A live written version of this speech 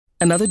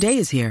Another day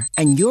is here,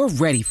 and you're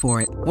ready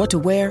for it. What to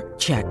wear?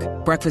 Check.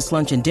 Breakfast,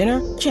 lunch, and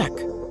dinner? Check.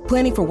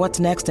 Planning for what's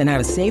next and how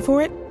to save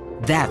for it?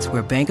 That's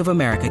where Bank of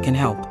America can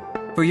help.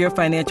 For your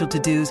financial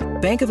to-dos,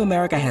 Bank of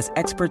America has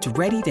experts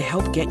ready to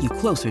help get you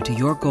closer to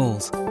your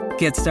goals.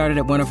 Get started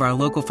at one of our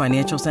local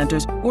financial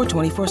centers or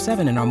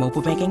 24/7 in our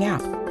mobile banking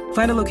app.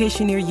 Find a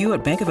location near you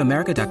at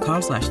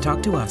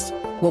bankofamerica.com/talktous.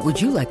 What would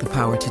you like the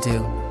power to do?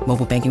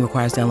 Mobile banking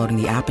requires downloading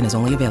the app and is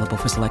only available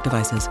for select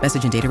devices.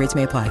 Message and data rates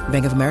may apply.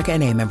 Bank of America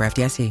N.A., member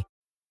FDIC.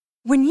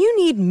 When you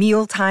need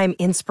mealtime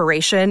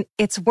inspiration,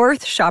 it's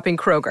worth shopping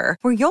Kroger,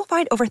 where you'll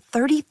find over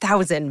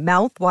 30,000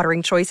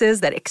 mouth-watering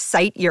choices that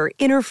excite your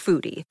inner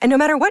foodie. And no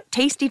matter what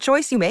tasty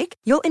choice you make,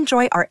 you'll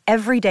enjoy our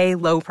everyday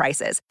low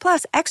prices,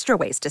 plus extra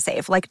ways to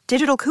save, like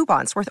digital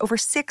coupons worth over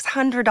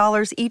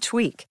 $600 each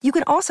week. You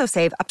can also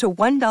save up to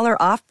 $1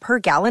 off per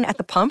gallon at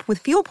the pump with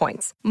fuel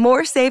points.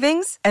 More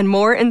savings and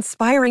more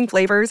inspiring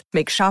flavors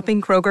make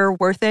shopping Kroger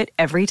worth it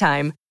every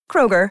time.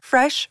 Kroger,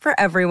 fresh for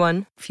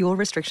everyone. Fuel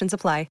restrictions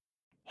apply.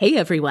 Hey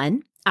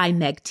everyone, I'm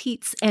Meg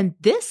Tietz, and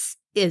this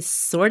is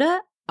Sorta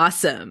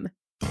Awesome.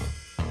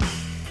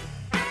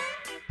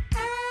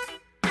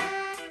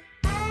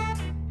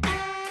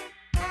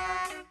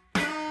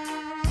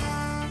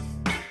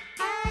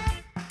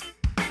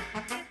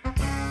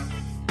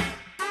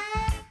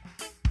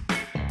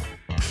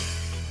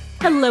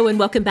 Hello and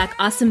welcome back,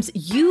 Awesomes.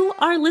 You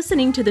are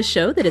listening to the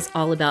show that is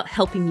all about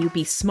helping you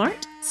be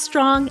smart,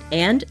 strong,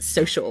 and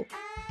social.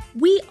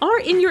 We are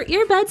in your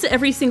earbuds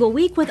every single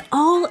week with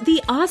all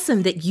the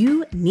awesome that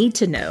you need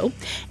to know.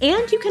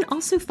 And you can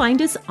also find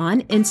us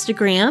on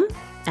Instagram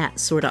at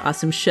Sorta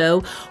Awesome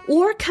Show,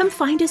 or come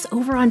find us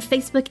over on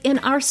Facebook in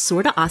our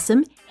Sorta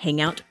Awesome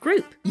Hangout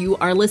group. You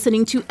are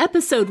listening to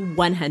episode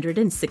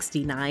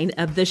 169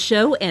 of the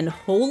show, and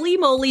holy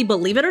moly,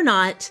 believe it or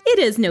not, it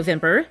is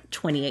November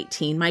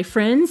 2018, my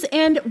friends,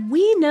 and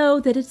we know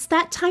that it's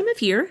that time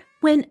of year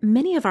when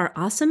many of our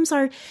awesomes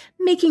are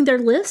making their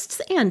lists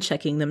and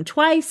checking them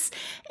twice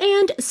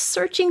and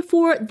searching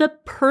for the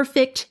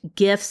perfect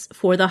gifts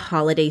for the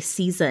holiday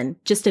season.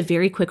 Just a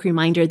very quick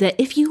reminder that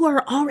if you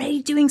are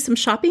already doing some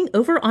shopping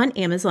over on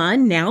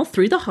Amazon now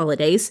through the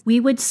holidays,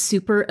 we would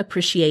super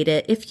appreciate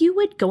it if you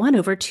would go on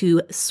over to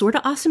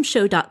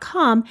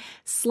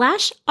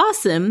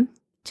sortaawesomeshow.com/awesome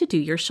to do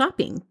your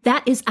shopping.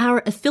 That is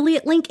our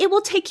affiliate link. It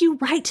will take you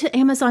right to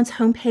Amazon's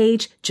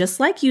homepage,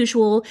 just like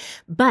usual,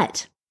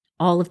 but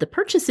all of the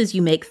purchases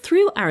you make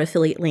through our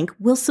affiliate link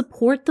will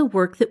support the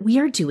work that we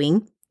are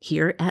doing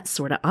here at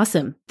Sorta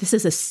Awesome. This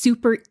is a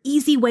super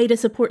easy way to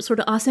support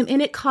Sorta Awesome, and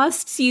it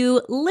costs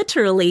you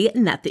literally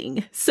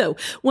nothing. So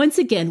once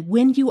again,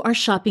 when you are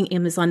shopping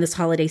Amazon this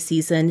holiday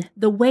season,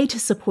 the way to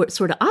support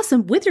Sorta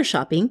Awesome with your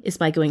shopping is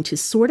by going to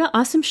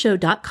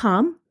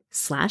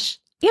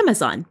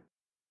sortaawesomeshow.com/Amazon.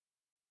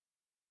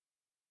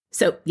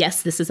 So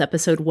yes, this is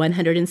episode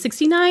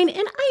 169,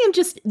 and I am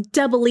just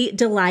doubly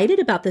delighted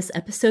about this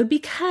episode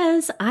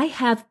because I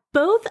have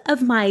both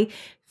of my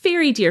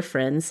very dear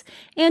friends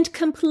and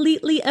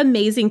completely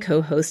amazing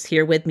co-hosts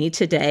here with me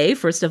today.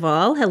 First of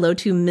all, hello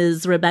to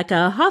Ms.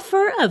 Rebecca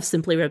Hoffer of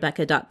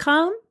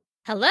simplyrebecca.com.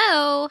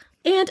 Hello.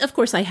 And of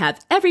course, I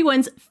have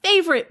everyone's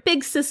favorite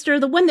big sister,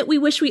 the one that we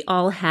wish we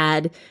all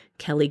had,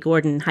 Kelly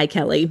Gordon. Hi,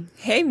 Kelly.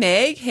 Hey,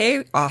 Meg.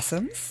 Hey,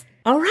 Awesomes.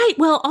 All right.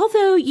 Well,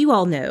 although you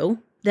all know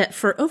that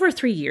for over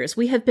 3 years,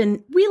 we have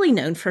been really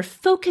known for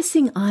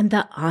focusing on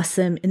the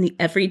awesome in the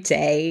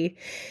everyday.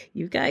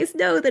 You guys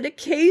know that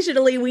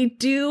occasionally we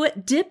do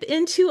dip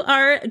into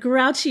our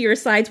grouchier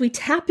sides. We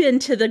tap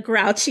into the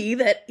grouchy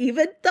that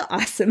even the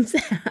awesomes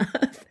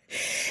have.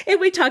 And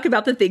we talk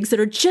about the things that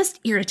are just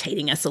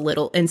irritating us a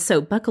little. And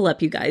so buckle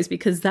up, you guys,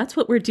 because that's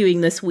what we're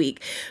doing this week.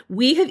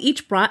 We have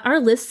each brought our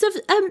lists of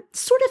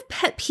sort of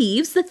pet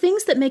peeves, the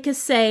things that make us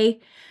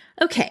say,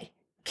 okay,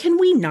 can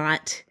we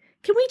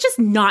just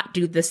not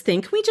do this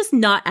thing? Can we just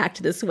not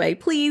act this way,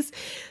 please?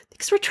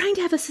 Because we're trying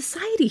to have a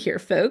society here,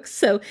 folks.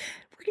 So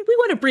we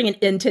want to bring an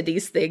end to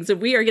these things.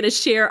 And we are going to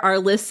share our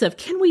lists of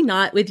can we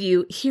not with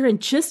you here in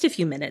just a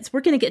few minutes. We're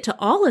going to get to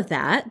all of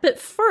that. But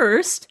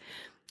first,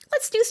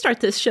 let's start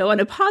this show on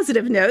a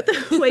positive note,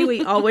 the way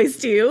we always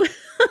do.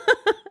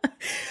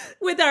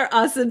 With our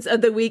awesomes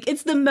of the week.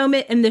 It's the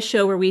moment in the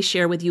show where we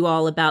share with you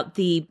all about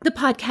the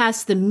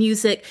podcasts, the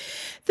music,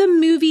 the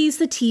movies,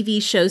 the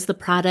TV shows, the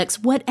products,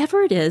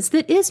 whatever it is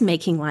that is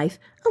making life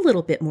a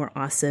little bit more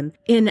awesome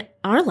in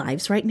our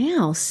lives right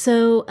now.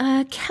 So,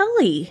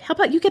 Kelly, how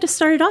about you get us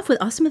started off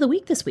with Awesome of the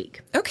Week this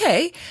week?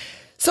 Okay.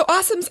 So,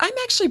 Awesomes, I'm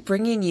actually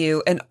bringing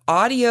you an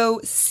audio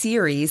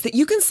series that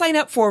you can sign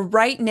up for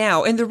right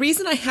now. And the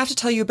reason I have to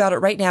tell you about it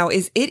right now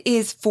is it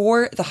is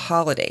for the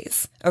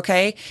holidays.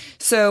 Okay.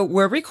 So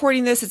we're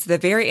recording this. It's the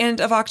very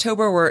end of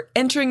October. We're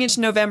entering into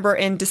November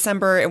and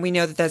December, and we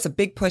know that there's a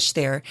big push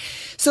there.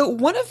 So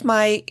one of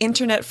my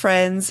internet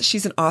friends,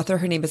 she's an author.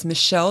 Her name is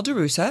Michelle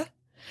DeRusa.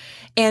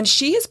 And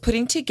she is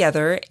putting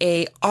together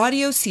a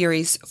audio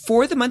series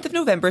for the month of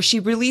November. She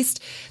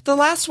released the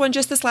last one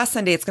just this last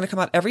Sunday. It's going to come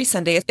out every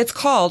Sunday. It's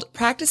called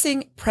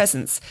Practicing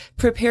Presence,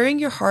 Preparing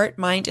Your Heart,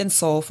 Mind, and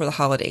Soul for the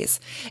Holidays.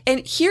 And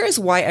here is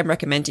why I'm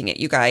recommending it,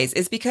 you guys,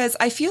 is because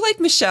I feel like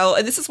Michelle,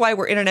 and this is why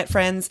we're internet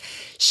friends,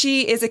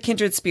 she is a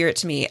kindred spirit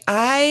to me.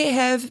 I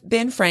have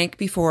been frank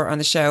before on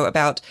the show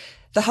about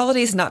the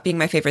holidays not being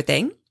my favorite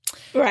thing.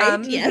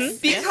 Right. Yes.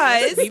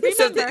 Because,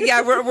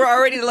 yes, we're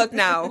already to look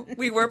now.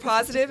 We were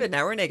positive and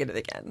now we're negative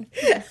again.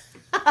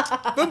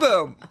 Boom,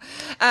 boom.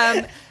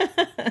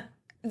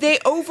 They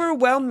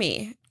overwhelm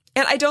me.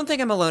 And I don't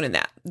think I'm alone in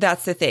that.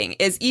 That's the thing,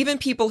 is even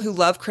people who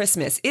love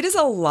Christmas, it is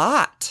a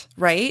lot,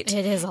 right?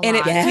 It is a lot. And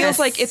it feels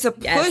like it's a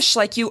push,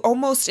 like you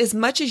almost, as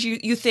much as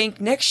you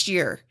think next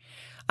year,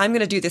 I'm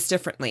going to do this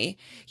differently.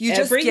 You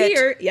Every just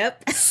year,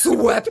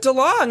 swept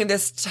along in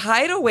this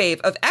tidal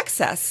wave of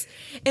excess.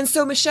 And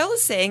so Michelle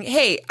is saying,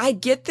 hey, I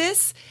get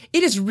this.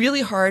 It is really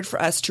hard for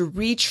us to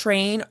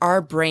retrain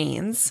our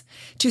brains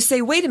to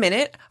say, wait a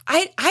minute,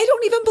 I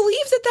don't even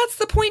believe that that's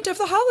the point of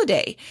the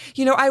holiday.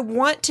 You know, I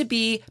want to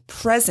be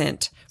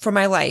present for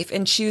my life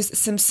and choose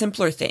some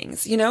simpler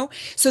things, you know?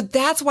 So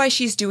that's why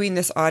she's doing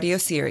this audio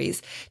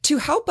series, to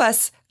help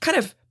us kind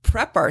of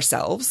prep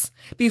ourselves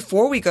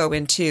before we go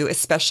into,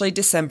 especially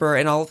December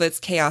and all of its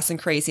chaos and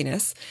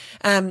craziness,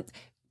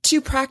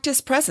 to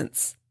practice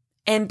presence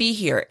and be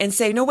here and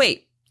say, no,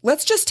 wait,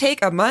 let's just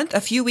take a month,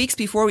 a few weeks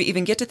before we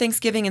even get to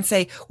Thanksgiving and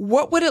say,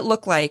 what would it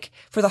look like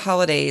for the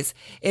holidays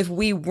if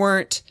we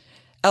weren't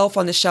elf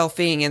on the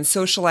shelfing and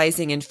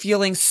socializing and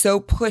feeling so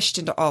pushed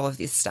into all of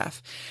this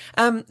stuff?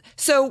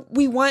 So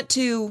we want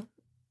to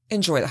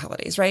enjoy the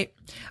holidays, right?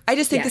 I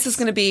just think this is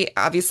going to be,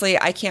 obviously,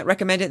 I can't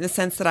recommend it in the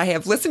sense that I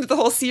have listened to the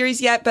whole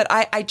series yet, but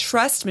I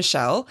trust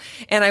Michelle,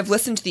 and I've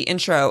listened to the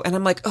intro, and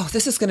I'm like, oh,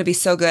 this is going to be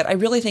so good. I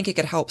really think it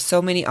could help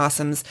so many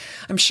awesomes.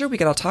 I'm sure we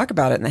could all talk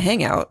about it in the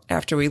hangout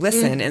after we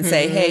listen and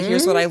say, hey,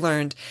 here's what I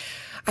learned.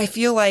 I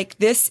feel like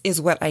this is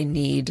what I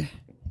need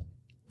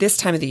this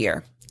time of the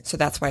year. So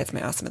that's why it's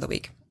my awesome of the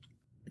week.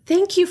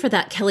 Thank you for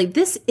that, Kelly.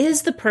 This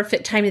is the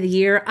perfect time of the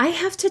year. I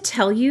have to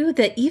tell you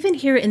that even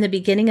here in the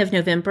beginning of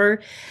November,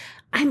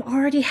 I'm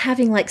already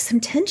having like some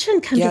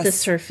tension come to the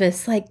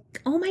surface. Like,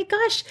 oh my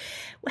gosh,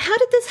 how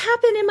did this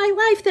happen in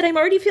my life that I'm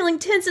already feeling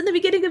tense in the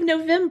beginning of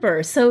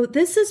November? So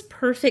this is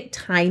perfect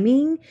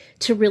timing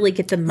to really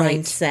get the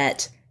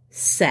mindset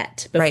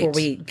set before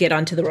we get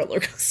onto the roller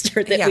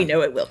coaster that we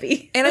know it will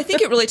be. And I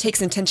think it really takes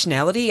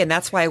intentionality. And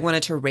that's why I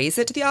wanted to raise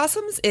it to the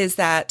awesomes, is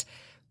that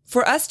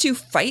for us to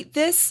fight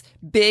this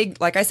big,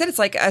 like I said, it's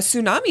like a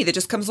tsunami that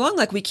just comes along.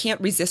 Like we can't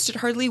resist it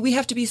hardly. We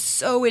have to be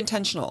so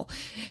intentional.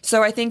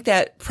 So I think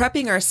that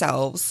prepping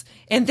ourselves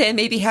and then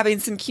maybe having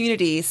some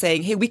community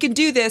saying, hey, we can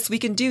do this,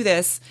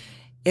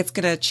 it's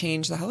going to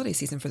change the holiday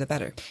season for the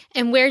better.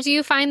 And where do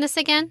you find this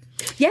again?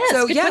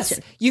 Good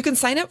question. You can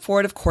sign up for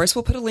it. Of course,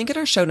 we'll put a link in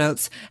our show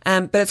notes,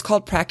 but it's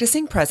called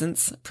Practicing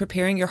Presence,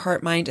 Preparing Your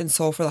Heart, Mind, and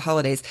Soul for the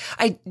Holidays.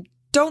 I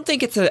don't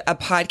think it's a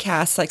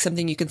podcast, like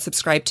something you can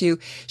subscribe to.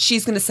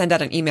 She's going to send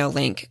out an email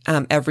link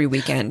every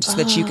weekend so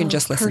that you can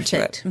just listen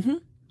to it. Mm-hmm.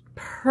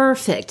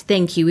 Perfect.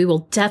 Thank you. We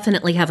will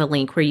definitely have a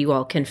link where you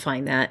all can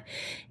find that.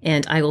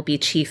 And I will be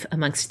chief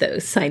amongst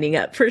those signing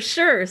up for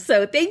sure.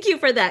 So thank you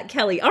for that,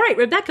 Kelly. All right,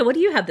 Rebecca, what do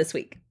you have this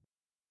week?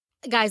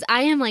 Guys,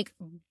 I am like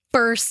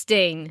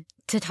bursting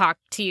to talk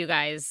to you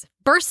guys.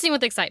 Bursting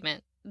with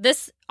excitement.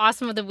 This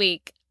awesome of the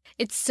week.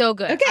 It's so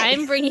good. Okay.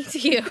 I'm bringing to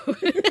you.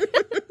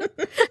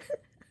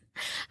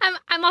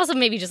 I'm also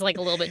maybe just like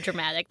a little bit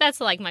dramatic. That's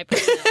like my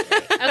personality.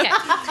 Okay.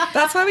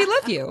 That's why we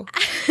love you.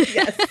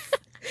 Yes.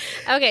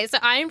 Okay, so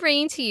I'm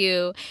bringing to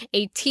you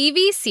a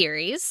TV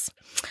series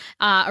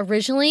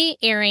originally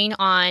airing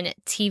on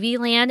TV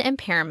Land and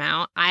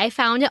Paramount. I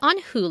found it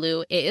on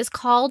Hulu. It is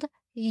called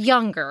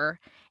Younger,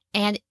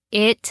 and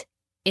it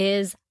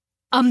is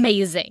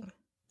amazing.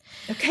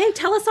 Okay,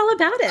 tell us all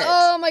about it.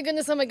 Oh my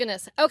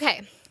goodness.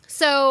 Okay.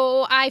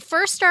 So I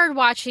first started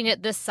watching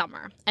it this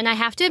summer, and I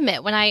have to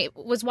admit, when I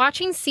was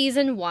watching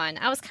season 1,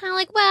 I was kind of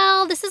like,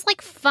 well, this is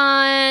like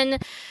fun.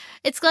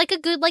 It's like a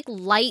good like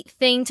light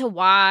thing to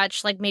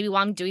watch, like maybe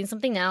while I'm doing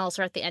something else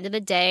or at the end of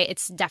the day.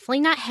 It's definitely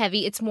not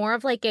heavy. It's more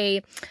of like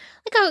a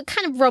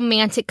kind of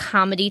romantic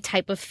comedy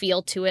type of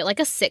feel to it, like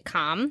a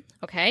sitcom,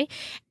 okay?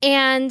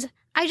 And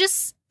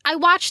I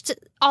watched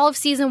all of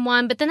season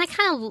 1, but then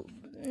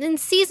in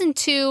season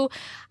 2,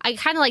 I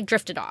kind of like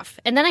drifted off.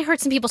 And then I heard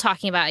some people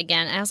talking about it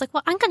again. And I was like,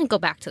 well, I'm going to go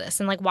back to this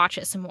and like watch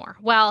it some more.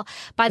 Well,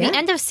 by the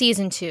end of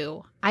season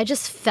 2, I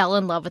just fell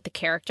in love with the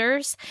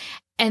characters.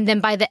 And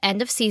then by the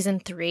end of season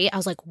 3, I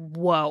was like,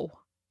 whoa,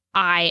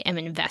 I am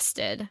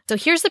invested. So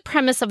here's the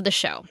premise of the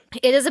show.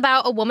 It is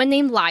about a woman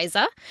named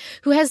Liza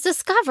who has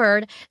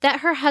discovered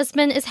that her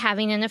husband is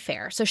having an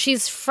affair. So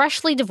she's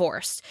freshly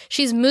divorced.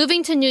 She's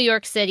moving to New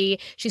York City.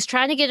 She's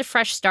trying to get a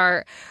fresh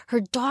start. Her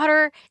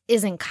daughter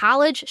is in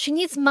college. She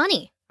needs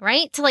money.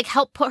 right? To like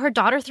help put her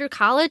daughter through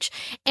college.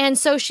 And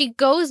so she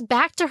goes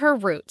back to her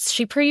roots.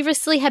 She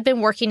previously had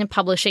been working in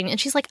publishing and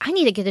she's like, I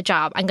need to get a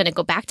job. I'm going to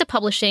go back to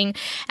publishing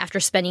after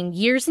spending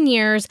years and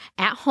years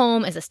at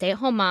home as a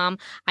stay-at-home mom.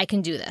 I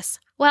can do this.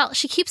 Well,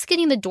 she keeps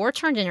getting the door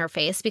turned in her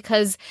face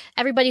because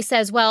everybody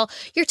says, well,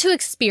 you're too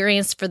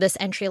experienced for this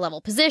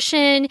entry-level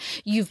position.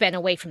 You've been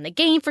away from the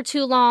game for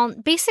too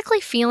long. Basically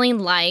feeling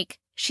like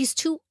she's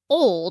too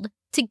old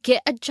to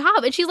get a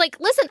job. And she's like,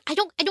 listen, I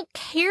don't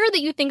care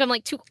that you think I'm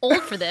like too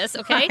old for this,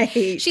 okay?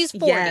 Right. She's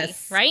 40,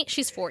 right?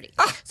 She's 40.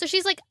 So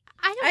she's like,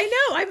 I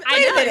know. I'm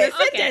offended.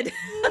 Okay.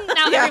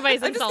 Now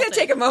everybody's I'm just insulted. going to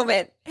take a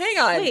moment. Hang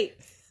on. Wait.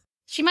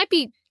 She might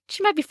be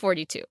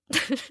 42.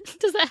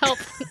 Does that help?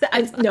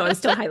 I'm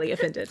still highly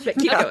offended, but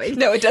keep going.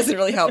 No, it doesn't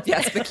really help.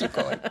 Yes, but keep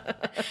going.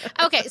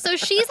 Okay, so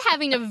she's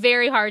having a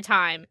very hard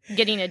time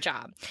getting a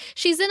job.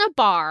 She's in a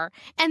bar,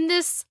 and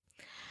this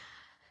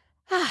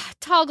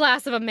tall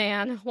glass of a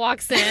man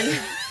walks in.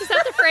 Is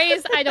that the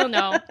phrase? I don't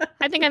know.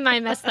 I think I might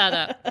have messed that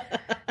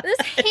up. This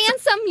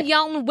handsome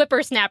young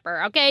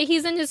whippersnapper, okay?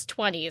 He's in his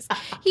 20s.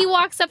 He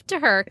walks up to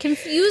her,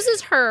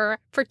 confuses her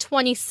for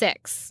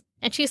 26.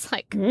 And she's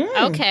like,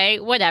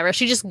 okay, whatever.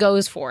 She just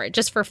goes for it,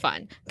 just for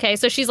fun. Okay,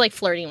 so she's like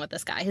flirting with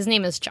this guy. His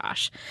name is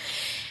Josh.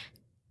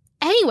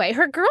 Anyway,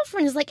 her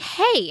girlfriend is like,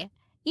 hey,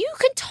 you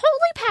could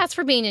totally pass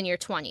for being in your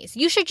 20s.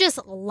 You should just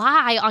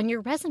lie on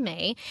your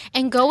resume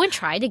and go and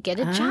try to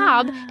get a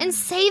job and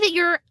say that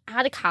you're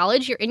out of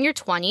college, you're in your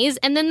 20s,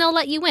 and then they'll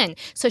let you in.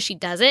 So she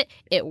does it.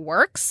 It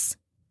works.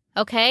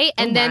 Okay.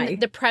 And then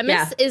the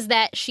premise is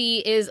that she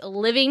is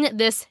living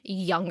this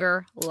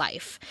younger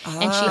life.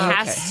 And she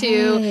has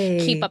to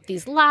keep up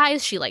these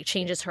lies. She like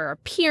changes her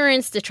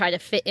appearance to try to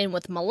fit in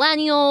with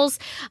millennials.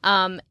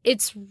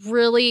 It's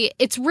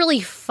really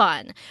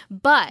fun.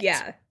 But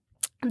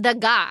the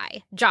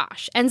guy,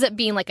 Josh, ends up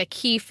being like a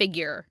key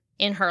figure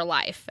in her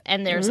life.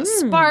 And there's a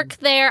spark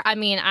there. I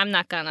mean, I'm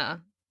not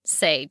gonna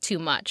say too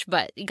much,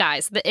 but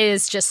guys, it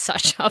is just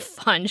such a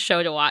fun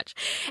show to watch.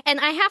 And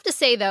I have to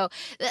say, though,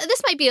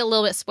 this might be a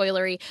little bit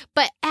spoilery,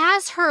 but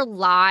as her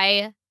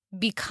lie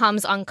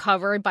becomes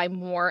uncovered by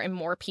more and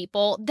more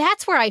people,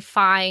 that's where I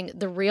find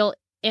the real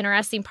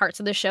interesting parts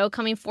of the show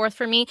coming forth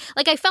for me.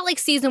 Like, I felt like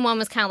season 1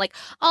 was kind of like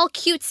all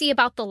cutesy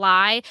about the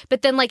lie,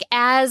 but then like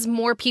as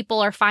more people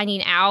are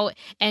finding out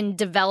and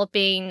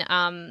developing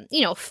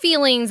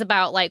feelings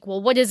about like,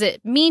 well, what does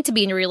it mean to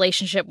be in a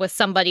relationship with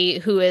somebody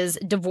who is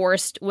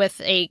divorced with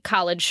a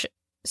college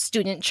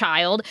student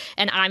child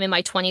and I'm in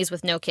my 20s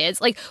with no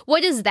kids? Like,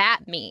 what does that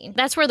mean?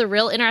 That's where the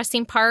real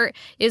interesting part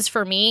is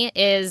for me,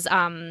 is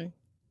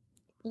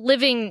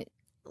living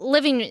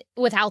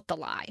without the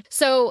lie.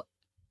 So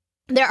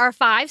there are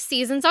 5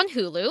 seasons on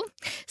Hulu.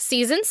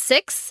 Season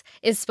 6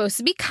 is supposed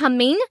to be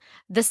coming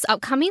this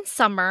upcoming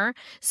summer,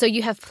 so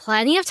you have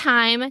plenty of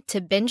time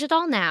to binge it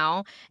all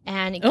now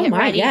and get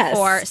ready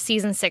for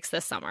season 6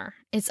 this summer.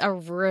 It's a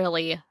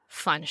really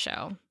fun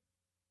show.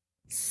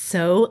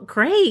 So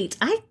great.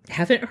 I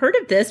haven't heard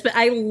of this, but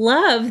I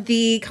love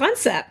the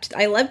concept.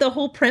 I love the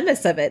whole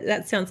premise of it.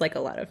 That sounds like a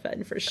lot of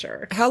fun for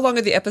sure. How long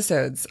are the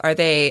episodes? Are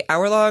they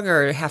hour long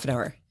or half an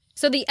hour?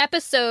 So the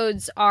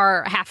episodes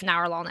are half an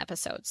hour long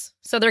episodes.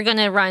 So they're going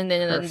to run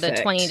in the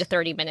 20 to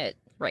 30 minute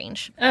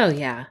range. Oh,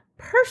 yeah.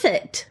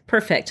 Perfect.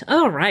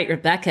 All right,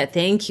 Rebecca,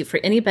 thank you. For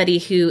anybody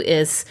who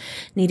is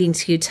needing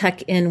to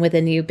tuck in with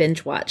a new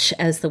binge watch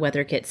as the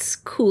weather gets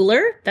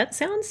cooler, that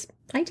sounds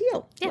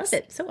ideal. Yes.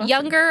 Love it. So awesome.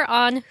 Younger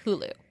on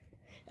Hulu.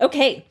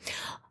 Okay.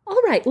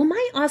 All right. Well,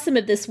 my awesome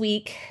of this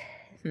week.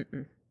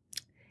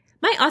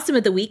 My awesome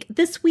of the week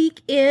this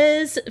week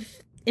is,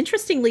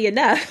 interestingly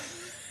enough,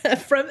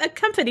 from a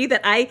company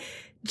that I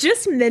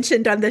just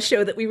mentioned on the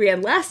show that we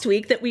ran last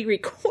week that we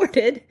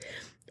recorded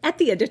at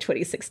the end of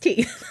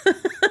 2016.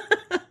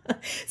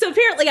 So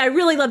apparently I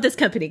really love this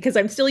company because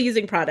I'm still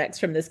using products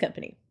from this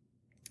company.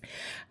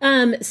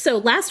 So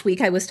last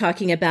week I was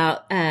talking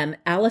about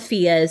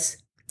Alafia's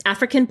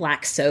African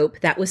black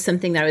soap. That was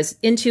something that I was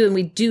into, and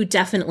we do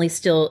definitely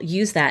still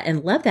use that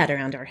and love that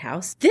around our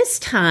house. This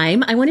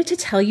time I wanted to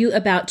tell you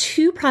about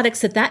 2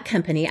 products that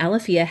company,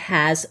 Alafia,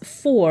 has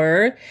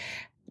for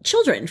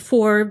children,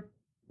 for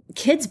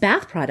kids'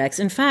 bath products.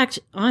 In fact,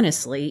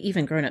 honestly,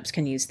 even grown-ups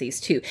can use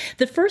these too.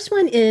 The first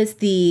one is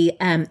the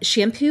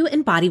shampoo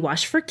and body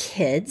wash for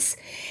kids.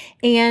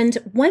 And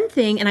one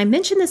thing, and I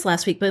mentioned this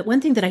last week, but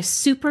one thing that I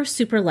super,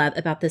 super love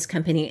about this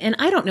company, and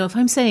I don't know if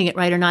I'm saying it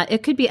right or not.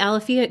 It could be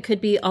Alafia. It could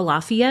be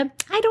Alafia.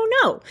 I don't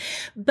know,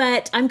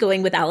 but I'm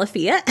going with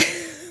Alafia.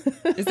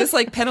 Is this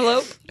like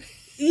Penelope?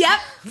 Yep,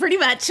 pretty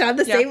much on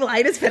the same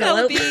line as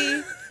Penelope.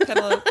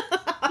 Penelope.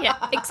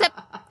 Yeah,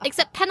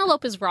 except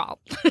Penelope is wrong.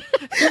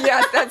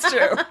 Yes, that's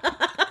true.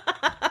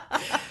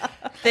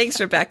 Thanks,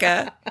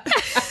 Rebecca.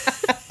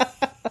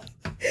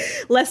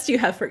 Lest you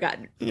have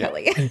forgotten,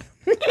 really.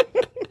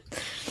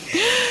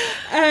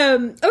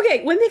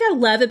 Okay, one thing I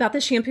love about the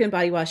shampoo and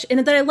body wash,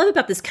 and that I love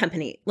about this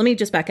company, let me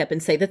just back up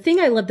and say, the thing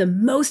I love the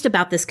most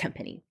about this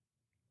company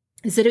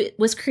is that it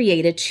was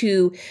created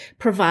to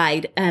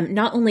provide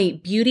not only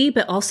beauty,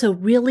 but also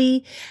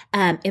really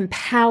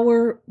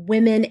empower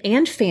women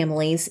and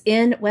families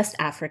in West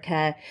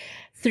Africa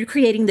through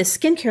creating the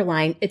skincare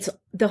line.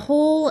 The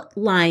whole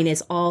line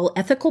is all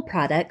ethical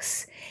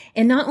products.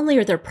 And not only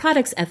are their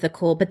products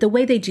ethical, but the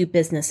way they do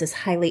business is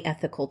highly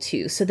ethical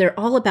too. So they're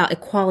all about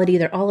equality.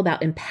 They're all about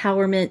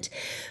empowerment.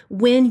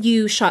 When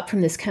you shop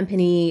from this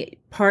company,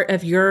 part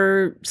of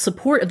your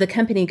support of the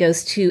company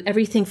goes to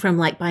everything from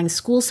like buying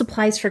school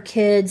supplies for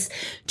kids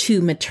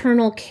to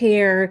maternal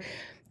care,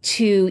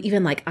 to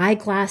even like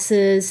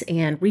eyeglasses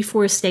and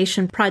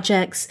reforestation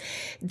projects.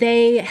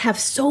 They have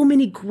so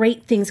many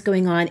great things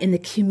going on in the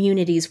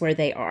communities where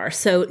they are.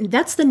 So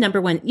that's the number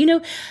one,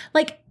 you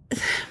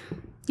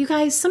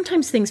guys,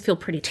 sometimes things feel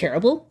pretty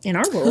terrible in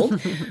our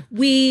world.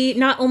 We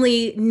not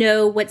only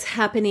know what's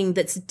happening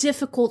that's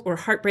difficult or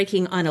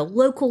heartbreaking on a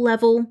local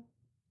level,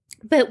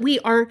 but we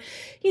are,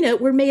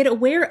 we're made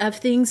aware of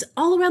things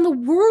all around the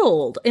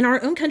world, in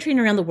our own country and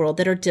around the world,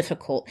 that are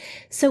difficult.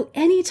 So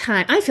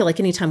I feel like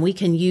anytime we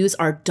can use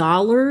our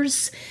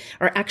dollars,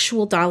 our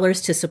actual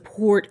dollars, to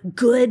support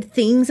good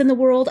things in the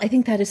world, I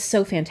think that is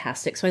so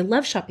fantastic. So I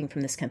love shopping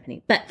from this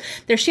company. But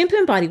their shampoo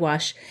and body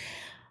wash,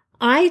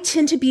 I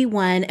tend to be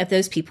one of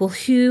those people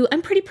who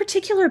I'm pretty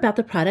particular about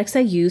the products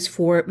I use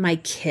for my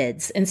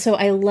kids. And so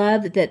I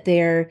love that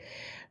their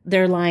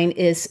line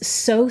is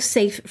so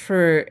safe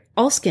for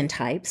all skin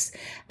types.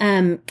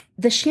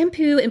 The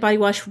shampoo and body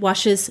wash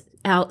washes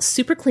out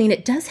super clean.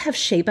 It does have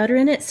shea butter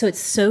in it, so it's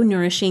so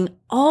nourishing.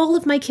 All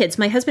of my kids,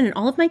 my husband and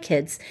all of my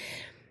kids,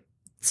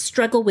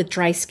 struggle with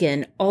dry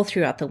skin all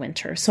throughout the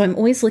winter. So I'm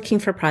always looking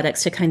for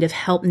products to kind of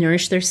help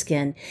nourish their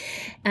skin.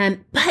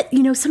 But,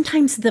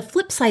 sometimes the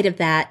flip side of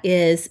that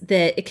is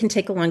that it can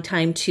take a long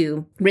time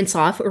to rinse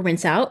off or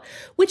rinse out,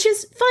 which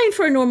is fine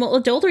for a normal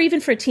adult or even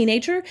for a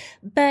teenager.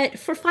 But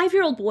for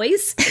 5-year-old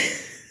boys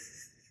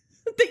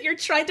that you're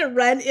trying to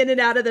run in and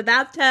out of the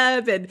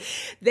bathtub, and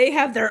they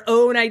have their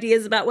own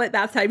ideas about what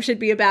bath time should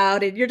be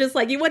about. And you're just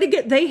like,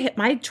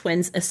 my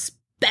twins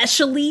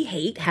especially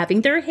hate having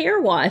their hair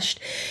washed.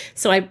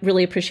 So I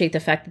really appreciate the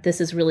fact that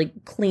this is really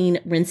clean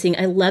rinsing.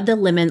 I love the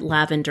lemon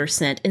lavender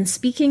scent. And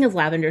speaking of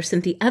lavender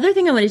scent, the other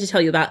thing I wanted to tell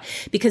you about,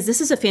 because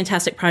this is a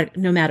fantastic product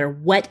no matter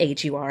what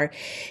age you are,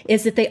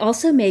 is that they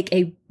also make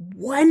a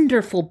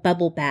wonderful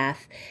bubble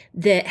bath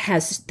that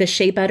has the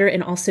shea butter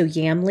and also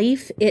yam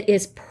leaf. It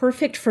is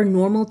perfect for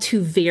normal to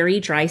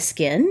very dry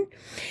skin.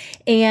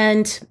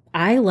 And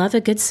I love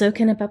a good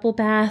soak in a bubble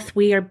bath.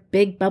 We are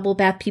big bubble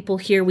bath people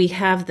here. We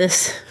have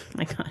this, oh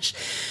my gosh,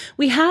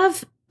 we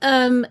have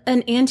an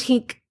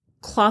antique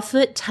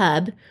clawfoot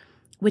tub,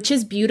 which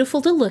is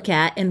beautiful to look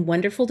at and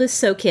wonderful to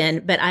soak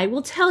in. But I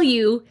will tell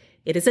you,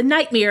 it is a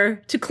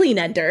nightmare to clean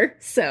under.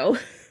 So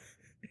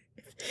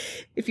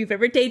if you've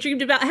ever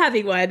daydreamed about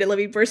having one, let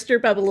me burst your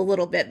bubble a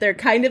little bit. They're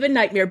kind of a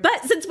nightmare.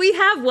 But since we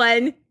have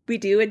one, we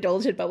do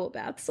indulge in bubble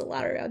baths a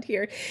lot around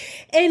here.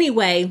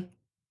 Anyway,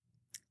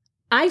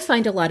 I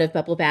find a lot of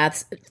bubble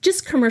baths,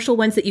 just commercial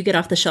ones that you get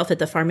off the shelf at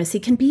the pharmacy,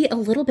 can be a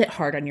little bit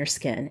hard on your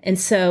skin. And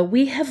so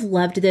we have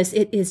loved this.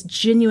 It is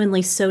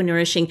genuinely so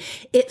nourishing.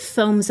 It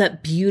foams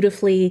up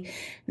beautifully,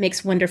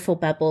 makes wonderful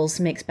bubbles,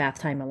 makes bath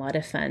time a lot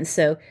of fun.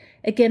 So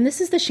again, this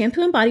is the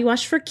shampoo and body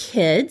wash for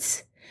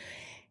kids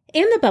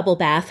and the bubble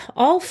bath,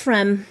 all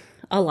from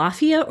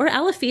Alafia or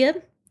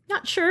Alafia.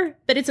 Not sure,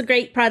 but it's a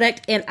great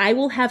product, and I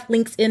will have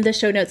links in the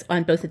show notes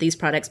on both of these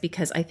products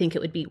because I think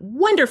it would be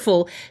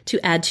wonderful to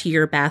add to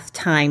your bath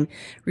time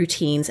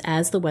routines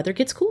as the weather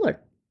gets cooler.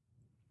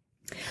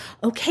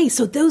 Okay,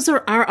 so those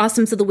are our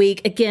awesomes of the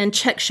week. Again,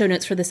 check show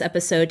notes for this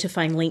episode to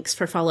find links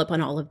for follow-up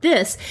on all of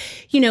this.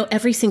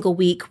 Every single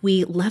week,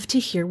 we love to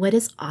hear what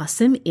is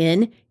awesome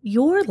in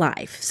your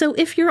life. So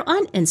if you're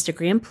on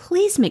Instagram,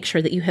 please make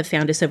sure that you have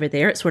found us over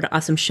there at Sorta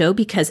Awesome Show,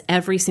 because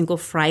every single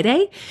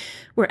Friday,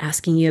 we're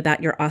asking you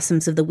about your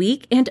awesomes of the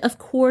week. And of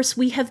course,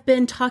 we have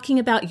been talking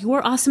about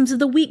your awesomes of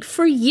the week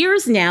for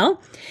years now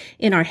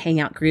in our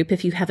Hangout group.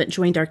 If you haven't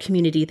joined our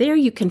community there,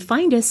 you can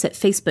find us at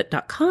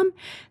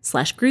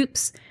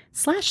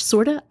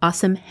facebook.com/groups/Sorta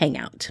Awesome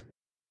Hangout.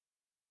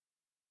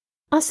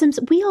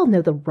 Awesomes, we all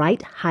know the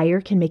right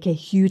hire can make a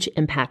huge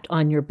impact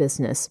on your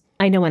business.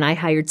 I know when I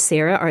hired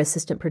Sarah, our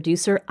assistant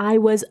producer, I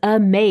was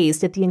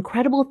amazed at the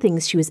incredible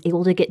things she was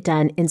able to get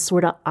done in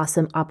Sorta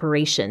Awesome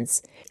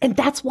operations. And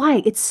that's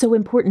why it's so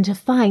important to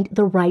find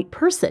the right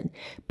person.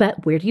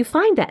 But where do you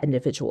find that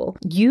individual?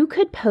 You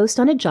could post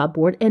on a job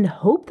board and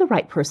hope the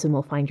right person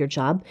will find your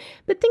job.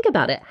 But think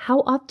about it. How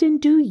often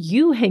do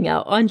you hang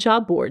out on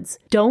job boards?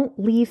 Don't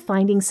leave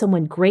finding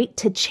someone great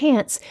to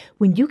chance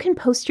when you can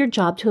post your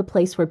job to a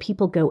place where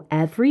people go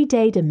every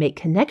day to make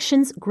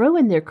connections, grow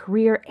in their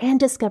career, and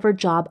discover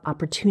job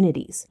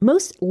opportunities.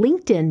 Most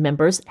LinkedIn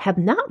members have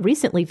not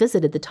recently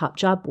visited the top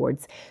job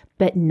boards,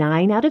 but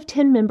 9 out of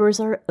 10 members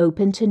are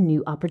open to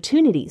new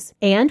opportunities.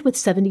 And with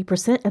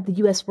 70% of the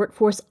U.S.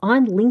 workforce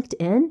on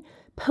LinkedIn,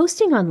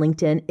 Posting on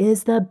LinkedIn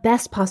is the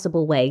best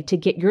possible way to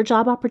get your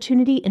job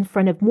opportunity in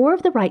front of more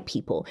of the right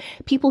people,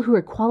 people who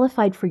are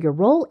qualified for your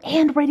role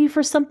and ready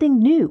for something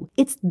new.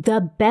 It's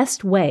the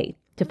best way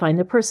to find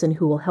the person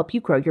who will help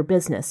you grow your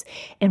business,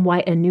 and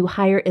why a new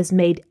hire is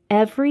made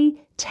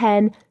every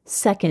 10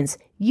 seconds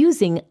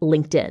using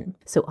LinkedIn.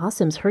 So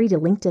Awesomes, hurry to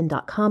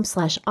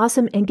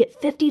linkedin.com/awesome and get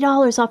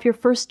 $50 off your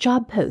first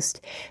job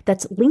post.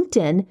 That's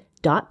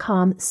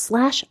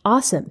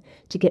linkedin.com/awesome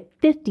to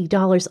get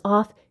 $50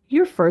 off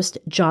your first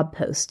job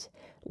post.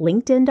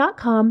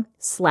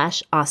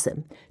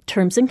 linkedin.com/awesome.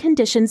 Terms and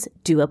conditions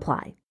do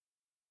apply.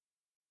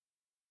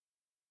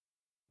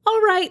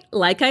 All right,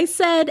 like I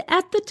said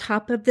at the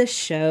top of the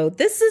show,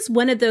 this is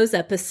one of those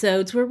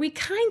episodes where we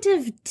kind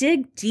of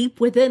dig deep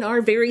within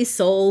our very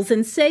souls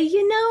and say,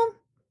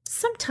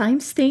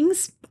 sometimes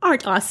things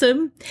aren't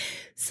awesome.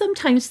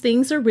 Sometimes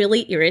things are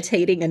really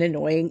irritating and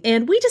annoying,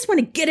 and we just want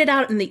to get it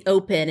out in the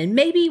open. And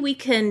maybe we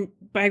can,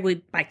 by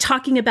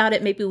talking about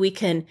it, maybe we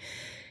can,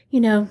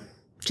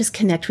 just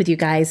connect with you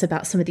guys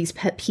about some of these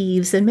pet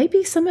peeves, and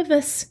maybe some of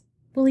us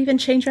will even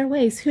change our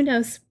ways. Who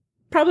knows?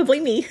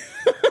 Probably me.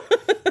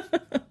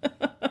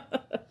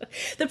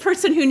 The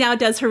person who now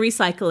does her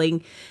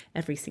recycling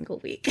every single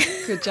week.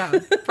 Good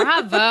job.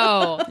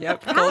 Bravo.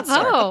 Yep.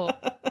 Bravo.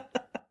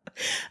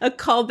 A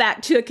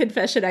callback to a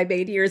confession I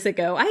made years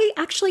ago. I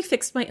actually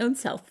fixed my own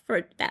self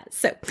for that.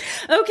 So,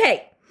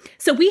 okay.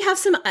 So we have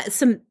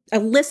a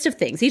list of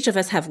things. Each of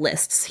us have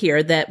lists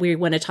here that we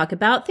want to talk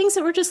about. Things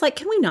that we're just like,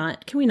 can we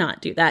not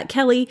do that?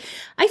 Kelly,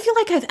 I feel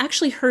like I've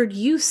actually heard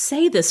you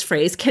say this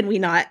phrase, can we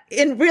not,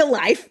 in real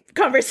life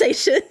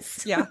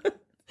conversations. Yeah.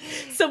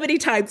 So many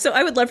times. So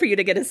I would love for you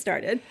to get us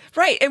started.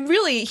 Right. And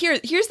really,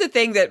 here's the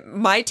thing that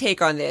my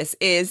take on this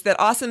is that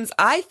Awesomes,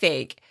 I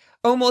think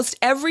almost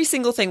every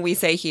single thing we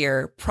say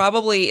here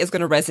probably is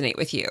going to resonate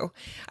with you.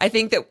 I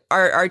think that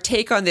our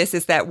take on this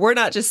is that we're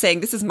not just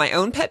saying this is my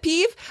own pet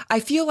peeve. I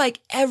feel like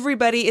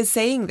everybody is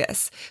saying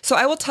this. So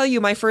I will tell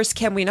you my first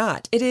can we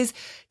not. It is,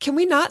 can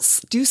we not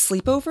do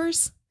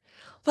sleepovers?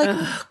 Like,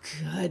 oh,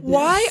 goodness.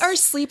 Why are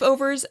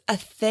sleepovers a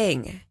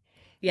thing?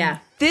 Yeah.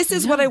 This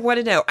is what I want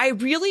to know. I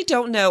really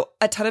don't know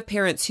a ton of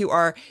parents who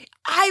are,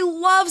 I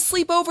love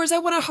sleepovers. I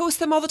want to host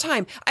them all the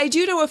time. I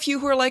do know a few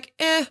who are like,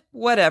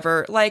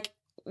 whatever.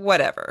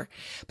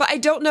 But I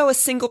don't know a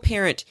single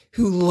parent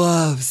who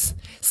loves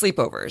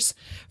sleepovers.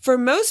 For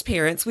most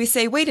parents, we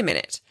say, wait a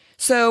minute.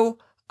 So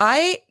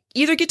I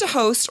either get to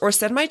host or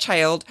send my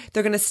child.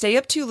 They're going to stay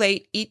up too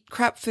late, eat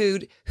crap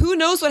food. Who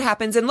knows what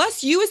happens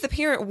unless you as the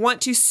parent want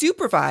to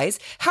supervise.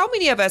 How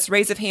many of us,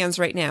 raise of hands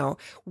right now,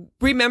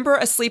 remember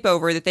a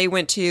sleepover that they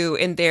went to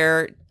in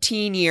their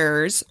teen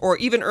years or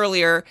even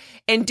earlier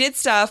and did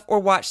stuff or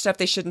watched stuff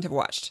they shouldn't have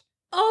watched?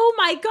 Oh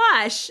my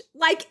gosh.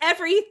 Like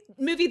every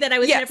movie that I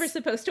was never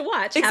supposed to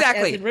watch.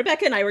 Exactly. As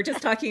Rebecca and I were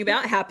just talking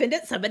about happened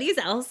at somebody's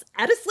else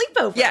at a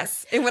sleepover.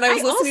 Yes. And when I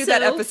was listening to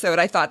that episode,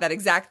 I thought that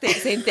exact thing,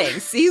 same thing.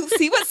 See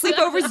what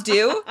sleepovers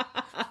do?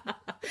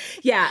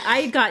 Yeah. I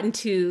had gotten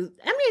to,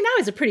 I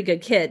was a pretty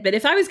good kid, but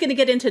if I was going to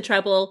get into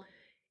trouble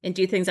and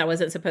do things I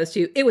wasn't supposed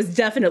to, it was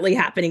definitely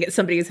happening at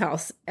somebody's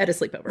house at a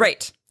sleepover.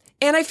 Right.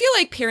 And I feel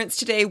like parents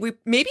today,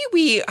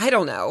 I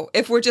don't know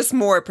if we're just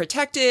more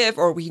protective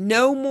or we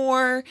know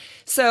more.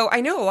 So I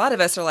know a lot of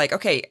us are like,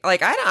 okay,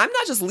 like I'm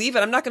not just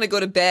leaving. I'm not going to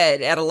go to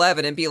bed at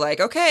 11 and be like,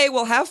 okay,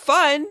 well, have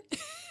fun,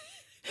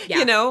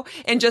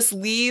 and just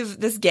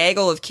leave this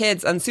gaggle of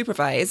kids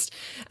unsupervised,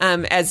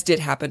 as did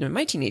happen in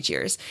my teenage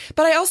years.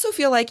 But I also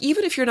feel like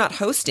even if you're not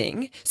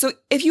hosting, so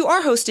if you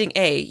are hosting,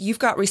 you've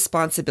got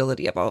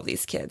responsibility of all of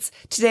these kids.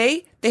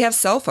 Today, they have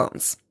cell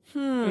phones.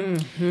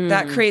 Mm-hmm.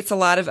 That creates a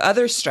lot of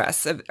other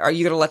stress. Are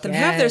you going to let them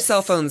have their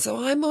cell phones?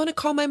 Oh, I'm going to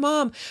call my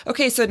mom.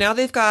 Okay, so now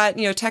they've got,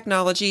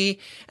 technology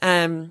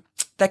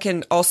that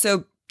can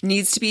also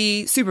needs to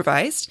be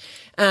supervised.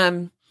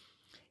 Even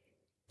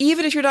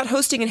if you're not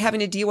hosting and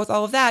having to deal with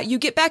all of that, you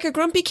get back a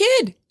grumpy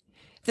kid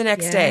the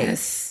next day.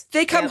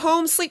 They come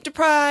home sleep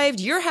deprived.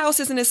 Your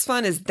house isn't as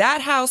fun as that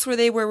house where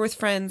they were with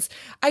friends.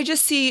 I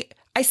see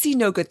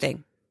no good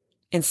thing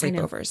in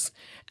sleepovers.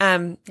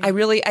 I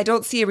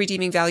don't see a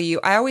redeeming value.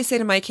 I always say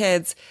to my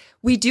kids,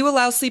 we do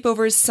allow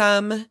sleepovers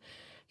some,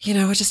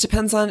 it just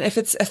depends on if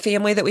it's a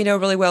family that we know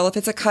really well, if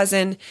it's a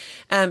cousin.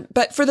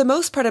 But for the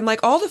most part, I'm like,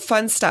 all the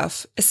fun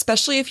stuff,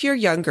 especially if you're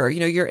younger,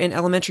 you're in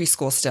elementary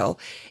school still,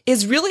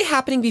 is really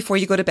happening before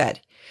you go to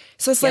bed.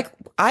 So it's like,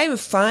 I am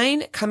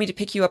fine coming to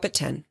pick you up at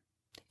 10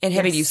 and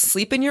having you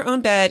sleep in your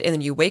own bed, and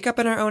then you wake up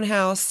in our own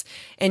house.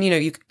 And,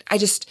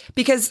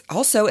 because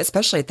also,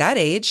 especially at that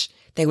age,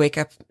 they wake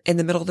up in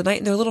the middle of the night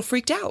and they're a little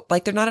freaked out,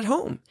 like they're not at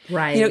home.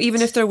 Right.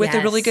 Even if they're with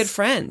a really good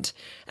friend.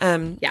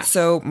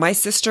 So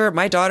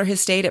my daughter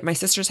has stayed at my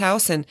sister's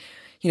house and,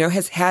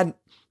 has had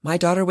my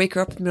daughter wake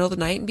her up in the middle of the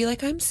night and be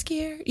like, I'm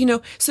scared.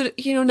 So,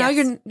 now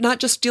you're not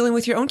just dealing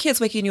with your own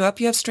kids waking you up.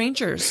 You have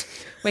strangers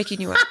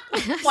waking you up.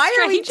 Why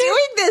are we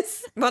doing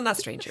this? Well, not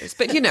strangers,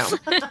 but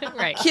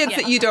right. Kids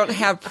that you don't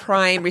have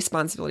prime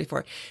responsibility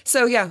for.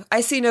 So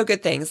I see no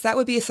good things. That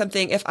would be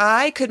something, if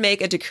I could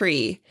make a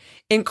decree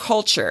in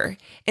culture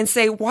and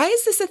say, why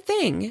is this a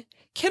thing?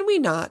 can we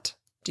not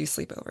do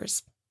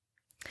sleepovers?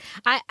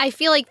 I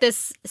feel like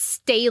this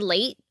stay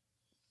late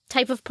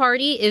type of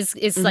party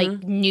is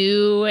like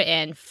new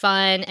and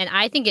fun, and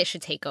I think it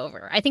should take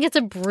over. I think it's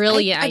a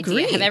brilliant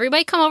idea. Have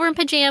everybody come over in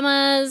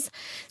pajamas,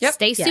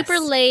 stay super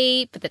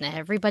late, but then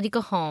everybody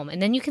go home,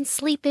 and then you can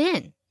sleep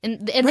in.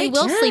 And they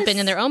will sleep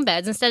in their own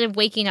beds instead of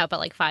waking up at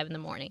like 5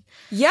 a.m.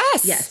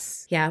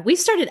 Yes. Yeah, we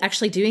started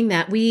actually doing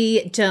that.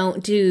 We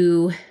don't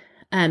do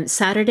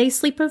Saturday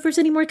sleepovers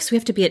anymore because we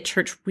have to be at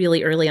church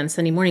really early on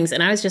Sunday mornings.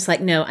 And I was just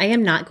like, no,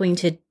 I'm not going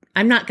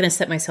to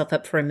set myself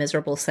up for a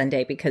miserable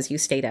Sunday because you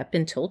stayed up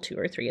until 2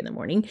 or 3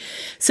 a.m.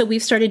 So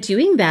we've started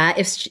doing that.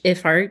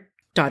 If our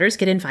daughters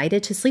get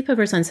invited to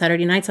sleepovers on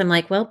Saturday nights, I'm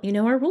like, well, you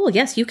know our rule.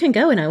 Yes, you can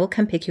go and I will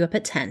come pick you up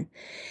at 10.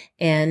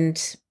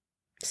 And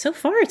so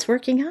far it's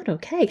working out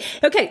okay.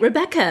 Okay,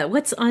 Rebecca,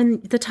 what's on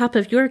the top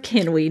of your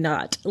Can We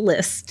Not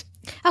list?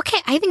 Okay,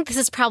 I think this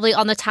is probably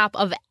on the top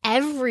of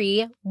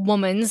every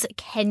woman's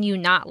Can You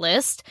Not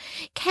list.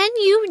 Can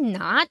you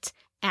not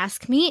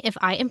ask me if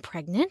I am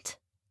pregnant?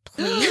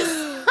 Please.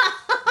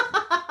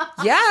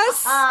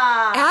 Yes.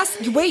 Ask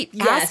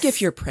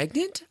if you're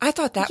pregnant? I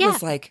thought that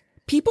was like,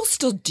 people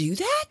still do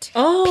that?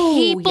 Oh,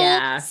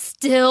 people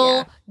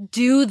still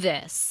do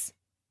this.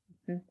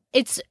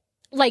 It's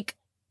like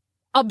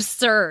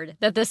absurd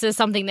that this is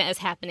something that is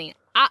happening.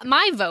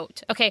 My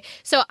vote. Okay,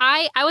 so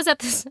I was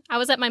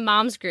at my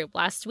mom's group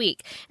last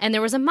week, and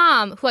there was a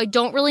mom who I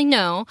don't really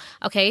know.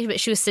 Okay, but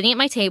she was sitting at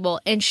my table,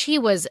 and she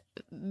was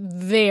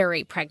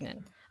very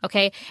pregnant.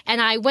 Okay,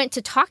 and I went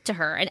to talk to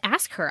her and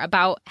ask her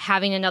about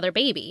having another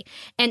baby.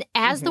 And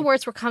as the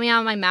words were coming out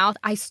of my mouth,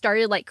 I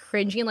started like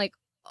cringing, like,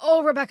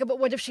 "Oh, Rebecca, but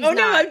what if she's not?"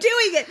 No, I'm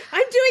doing it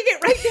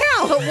right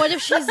now. But what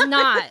if she's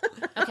not?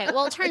 Okay,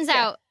 well, it turns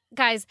out,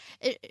 guys,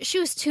 she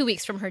was 2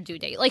 weeks from her due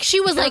date. Like,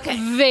 she was like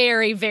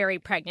very, very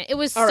pregnant. It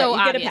was so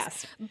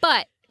obvious.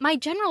 But my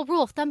general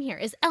rule of thumb here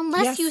is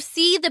unless you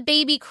see the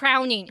baby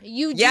crowning,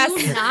 you do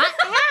not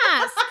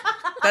ask.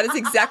 That is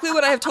exactly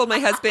what I have told my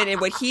husband and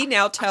what he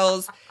now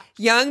tells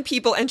young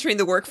people entering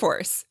the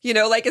workforce. You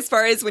know, like as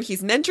far as when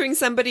he's mentoring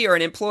somebody or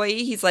an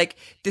employee, he's like,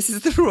 this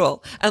is the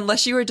rule.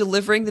 Unless you are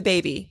delivering the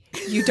baby,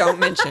 you don't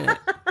mention it.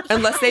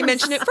 Unless they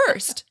mention it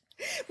first.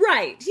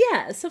 Right.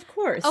 Yes, of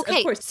course. Okay.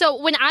 Of course.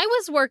 So when I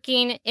was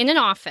working in an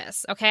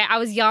office, okay, I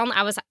was young.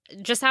 I was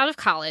just out of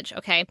college,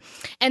 okay,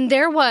 and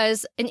there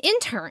was an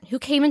intern who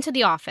came into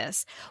the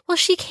office. Well,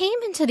 she came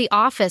into the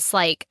office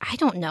like, I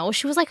don't know,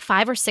 she was like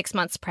 5 or 6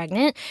 months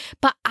pregnant,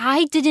 but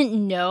I didn't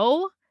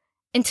know.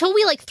 Until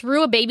we like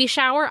threw a baby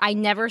shower, I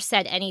never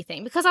said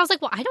anything because I was like,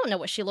 well, I don't know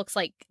what she looks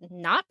like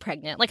not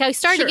pregnant. Like I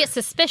started to get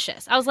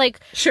suspicious. I was like,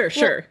 sure.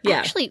 Yeah.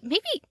 Actually,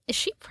 maybe is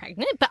she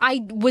pregnant? But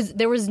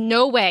there was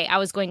no way I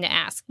was going to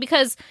ask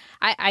because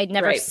I'd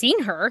never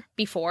seen her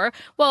before.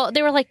 Well,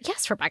 they were like,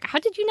 yes, Rebecca, how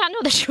did you not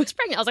know that she was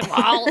pregnant? I was like,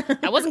 well,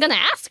 I wasn't going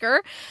to ask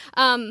her.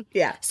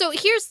 So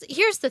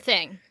here's the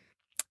thing.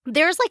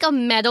 There's like a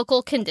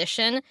medical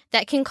condition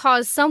that can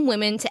cause some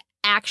women to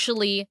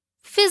actually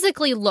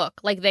physically look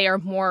like they are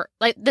more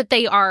like that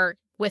they are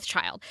with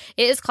child.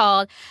 It is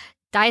called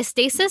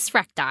diastasis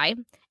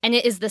recti, and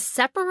it is the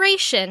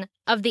separation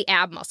of the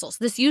ab muscles.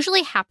 This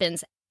usually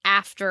happens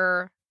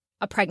after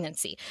a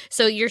pregnancy.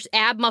 So your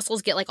ab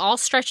muscles get like all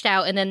stretched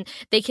out, and then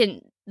they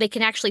can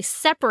actually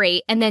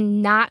separate and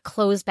then not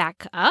close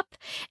back up.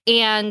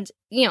 And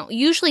you know,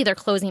 usually they're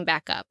closing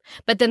back up,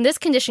 but then this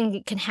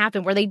condition can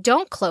happen where they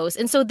don't close,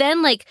 and so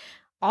then like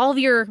all of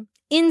your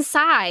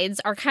insides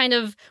are kind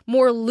of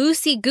more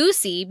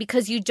loosey-goosey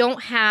because you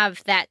don't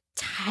have that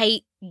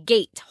tight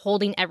gate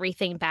holding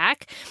everything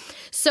back.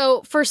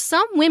 So for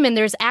some women,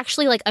 there's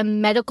actually like a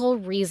medical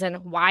reason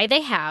why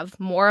they have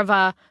more of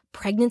a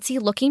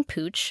pregnancy-looking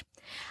pooch.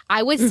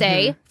 I would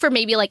say for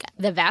maybe like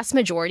the vast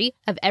majority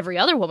of every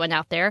other woman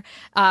out there,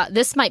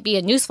 this might be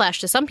a newsflash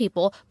to some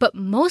people, but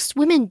most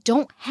women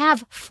don't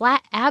have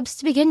flat abs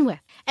to begin with.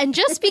 And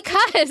just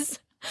because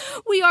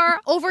we are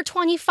over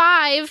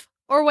 25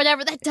 or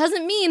whatever, that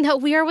doesn't mean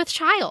that we are with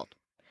child.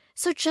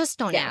 So just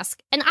don't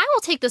ask. And I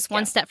will take this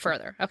one step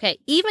further, okay?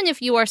 Even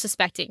if you are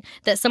suspecting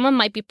that someone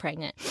might be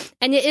pregnant,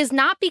 and it is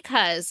not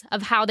because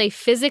of how they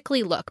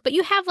physically look, but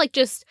you have like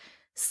just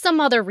some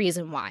other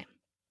reason why.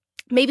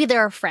 Maybe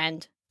they're a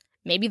friend,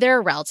 maybe they're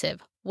a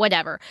relative,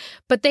 whatever,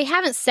 but they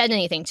haven't said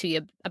anything to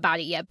you about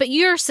it yet, but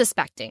you're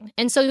suspecting.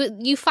 And so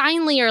you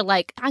finally are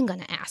like, I'm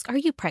going to ask, are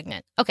you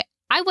pregnant? Okay,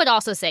 I would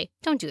also say,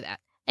 don't do that.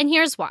 And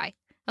here's why.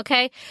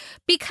 Okay,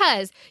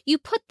 because you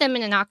put them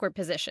in an awkward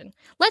position.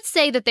 Let's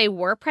say that they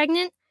were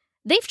pregnant.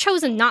 They've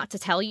chosen not to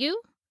tell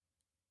you.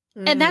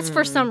 And that's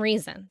for some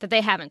reason that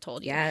they haven't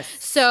told you. Yes.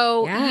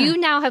 So you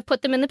now have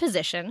put them in the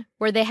position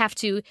where they have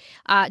to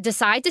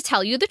decide to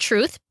tell you the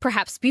truth,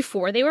 perhaps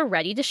before they were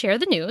ready to share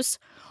the news,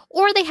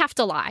 or they have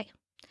to lie.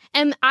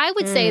 And I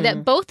would say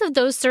that both of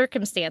those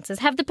circumstances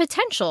have the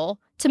potential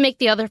to make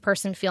the other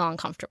person feel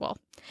uncomfortable.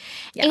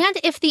 Yeah. And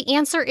if the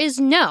answer is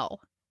no,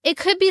 it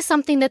could be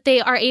something that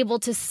they are able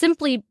to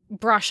simply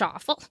brush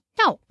off. Well,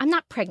 no, I'm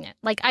not pregnant.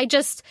 Like, I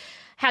just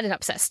had an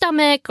upset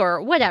stomach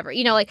or whatever.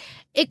 You know, like,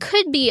 it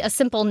could be a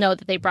simple no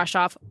that they brush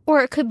off,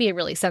 or it could be a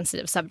really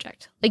sensitive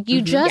subject. Like,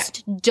 you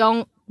just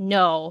don't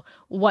know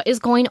what is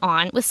going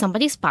on with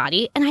somebody's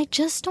body, and I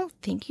just don't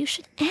think you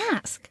should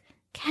ask.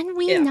 Can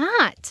we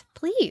not?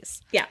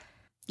 Please. Yeah.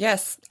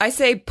 Yes. I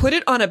say put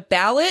it on a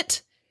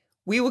ballot.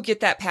 We will get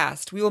that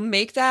passed. We will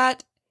make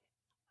that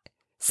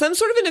some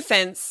sort of an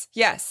offense.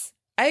 Yes.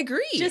 I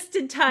agree. Just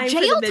in time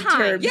Jail for the midterms.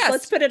 time. Yes.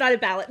 Let's put it on a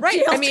ballot.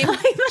 Right.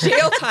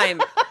 Jail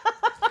time.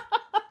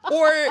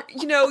 Or,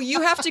 you know,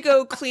 you have to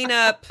go clean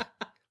up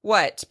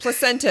what?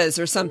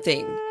 Placentas or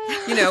something.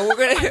 You know,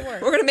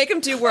 we're gonna make them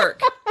do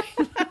work.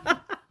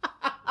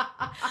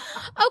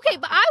 Okay,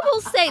 but I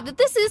will say that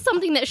this is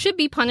something that should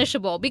be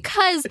punishable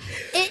because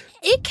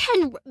it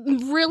can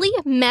really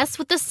mess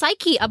with the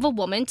psyche of a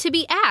woman to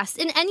be asked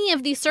in any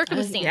of these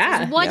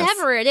circumstances,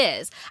 whatever it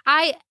is.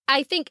 I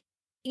think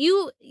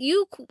you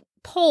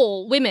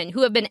poll women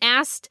who have been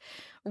asked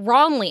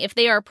wrongly if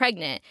they are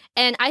pregnant,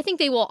 and I think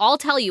they will all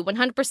tell you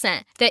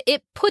 100% that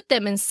it put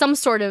them in some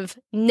sort of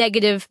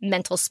negative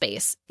mental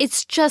space.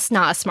 It's just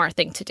not a smart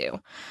thing to do.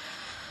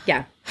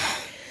 Yeah.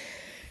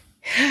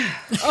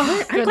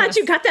 I'm glad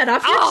you got that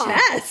off your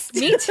chest.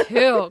 Me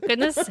too.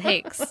 Goodness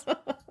sakes.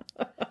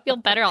 I feel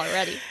better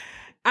already.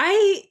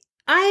 I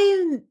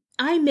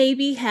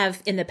maybe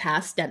have in the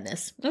past done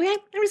this. Okay,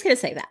 I'm just going to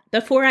say that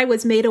before I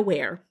was made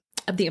aware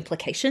of the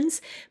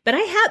implications. But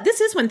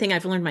this is one thing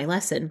I've learned my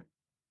lesson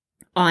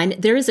on.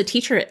 There is a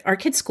teacher at our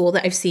kids' school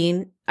that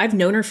I've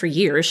known her for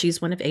years.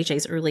 She's one of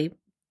AJ's early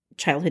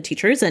childhood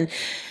teachers, and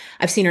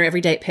I've seen her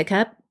every day at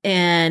pickup.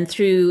 And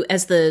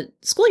as the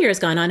school year has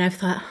gone on, I've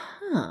thought,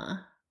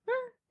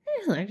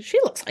 she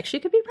looks like she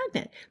could be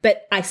pregnant.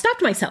 But I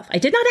stopped myself. I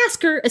did not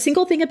ask her a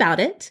single thing about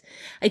it.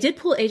 I did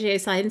pull AJ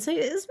aside and say,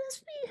 is Miss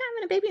B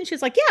having a baby? And she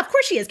was like, yeah, of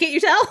course she is. Can't you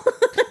tell?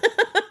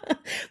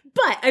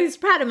 But I was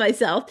proud of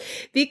myself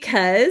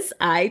because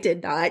I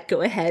did not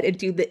go ahead and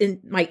do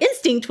my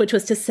instinct, which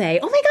was to say,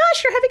 oh my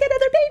gosh, you're having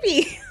another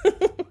baby.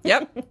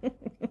 Yep.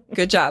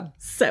 Good job.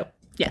 So,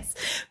 yes,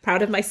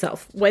 proud of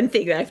myself. One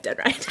thing that I've done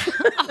right.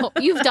 Oh,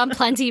 you've done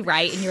plenty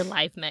right in your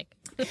life, Meg.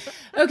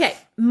 Okay,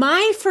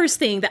 my first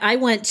thing that I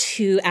want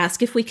to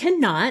ask if we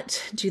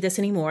cannot do this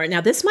anymore. Now,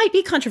 this might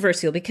be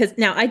controversial because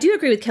now I do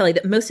agree with Kelly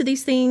that most of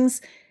these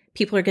things,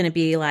 people are going to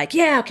be like,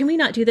 yeah, can we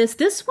not do this?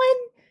 This one,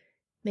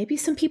 maybe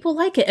some people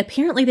like it.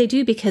 Apparently they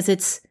do because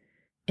it's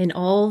in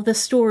all the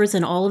stores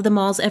and all of the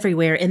malls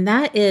everywhere. And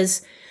that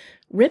is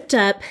ripped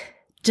up,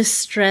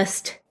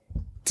 distressed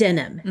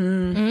denim.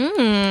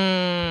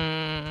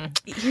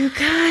 You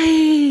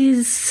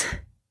guys,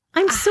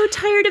 I'm so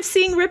tired of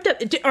seeing ripped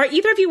up. Are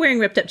either of you wearing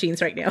ripped up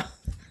jeans right now?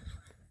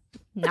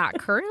 Not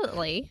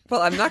currently.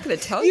 Well, I'm not going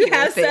to tell you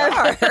if they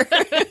are.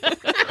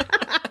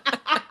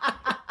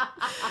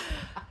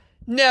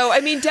 No, I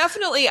mean,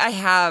 definitely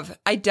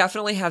I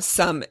definitely have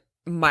some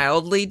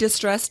mildly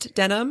distressed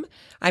denim.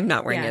 I'm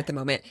not wearing it at the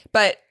moment,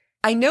 but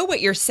I know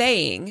what you're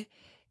saying.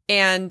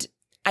 And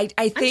I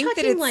think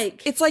that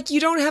it's like you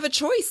don't have a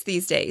choice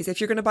these days. If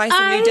you're going to buy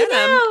some new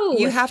denim,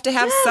 you have to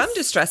have some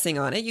distressing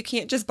on it. You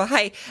can't just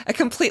buy a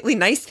completely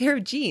nice pair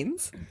of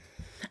jeans.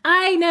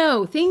 I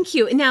know. Thank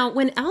you. Now,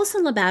 when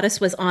Allison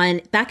Labatis was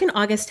on back in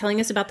August telling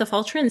us about the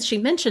fall trends, she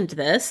mentioned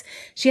this.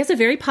 She has a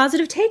very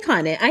positive take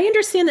on it. I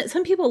understand that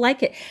some people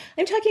like it.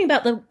 I'm talking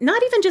about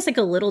not even just like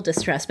a little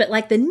distress, but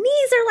like the knees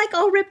are like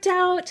all ripped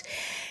out.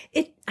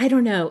 I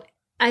don't know.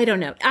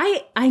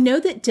 I know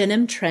that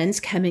denim trends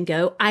come and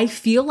go. I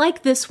feel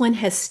like this one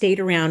has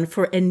stayed around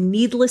for a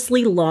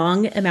needlessly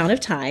long amount of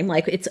time.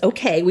 Like, it's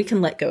okay. We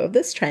can let go of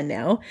this trend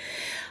now.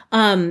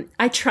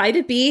 I try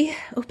to be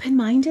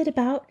open-minded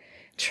about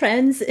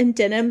trends in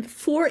denim.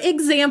 For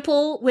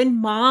example,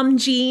 when mom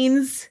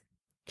jeans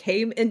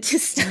came into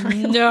style.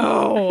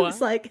 No. I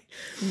was like,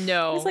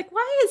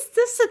 why is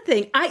this a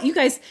thing? You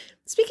guys,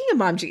 speaking of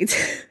mom jeans,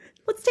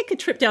 let's take a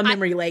trip down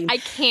memory lane. I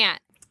can't.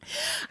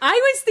 I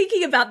was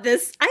thinking about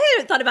this. I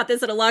haven't thought about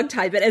this in a long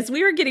time, but as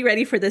we were getting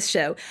ready for this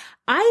show,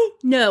 I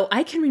know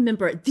I can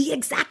remember the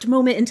exact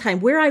moment in time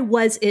where I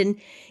was in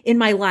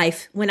my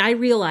life when I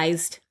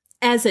realized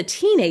as a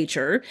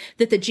teenager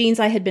that the jeans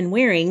I had been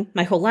wearing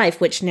my whole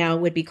life, which now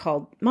would be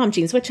called mom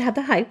jeans, which have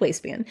the high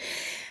waistband,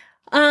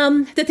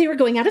 that they were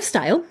going out of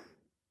style.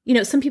 You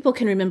know, some people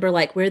can remember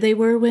like where they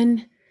were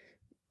when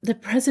the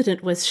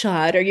president was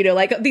shot, or, you know,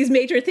 like these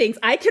major things.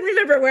 I can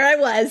remember where I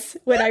was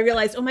when I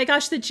realized, oh my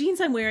gosh, the jeans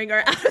I'm wearing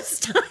are out of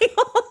style.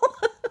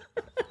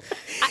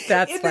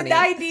 That's in funny. The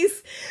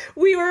 90s,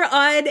 we were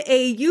on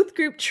a youth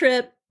group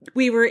trip.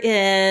 We were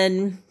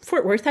in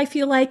Fort Worth, I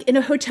feel like, in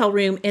a hotel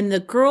room. And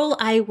the girl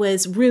I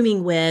was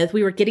rooming with,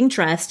 we were getting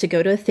dressed to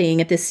go to a thing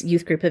at this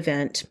youth group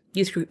event,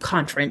 youth group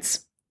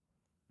conference.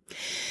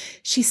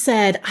 She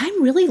said,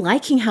 I'm really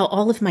liking how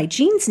all of my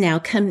jeans now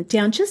come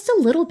down just a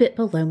little bit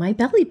below my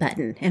belly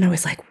button. And I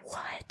was like,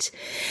 what?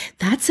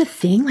 That's a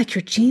thing? Like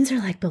your jeans are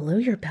like below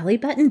your belly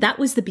button? That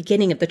was the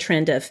beginning of the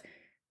trend of,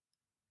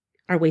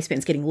 our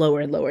waistband's getting lower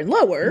and lower and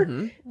lower,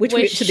 which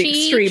we Was get to the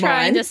she extreme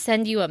trying on. to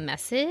send you a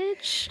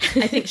message?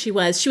 I think she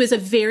was. She was a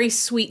very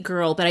sweet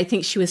girl, but I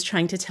think she was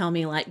trying to tell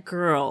me, like,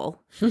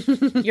 girl,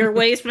 your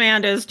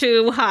waistband is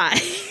too high.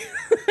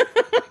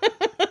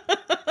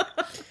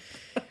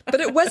 But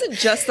it wasn't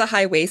just the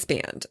high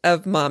waistband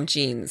of mom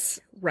jeans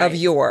Right. of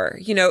yore.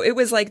 You know, it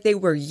was like they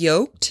were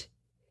yoked.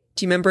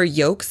 Do you remember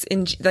yokes?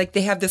 Like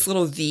they have this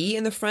little V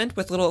in the front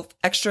with little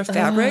extra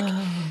fabric.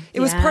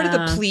 It was part of the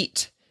yeah.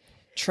 pleat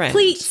trend.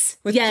 Pleats.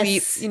 With Yes.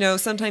 pleats. You know,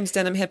 sometimes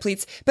denim had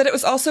pleats, but it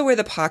was also where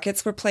the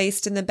pockets were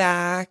placed in the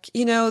back.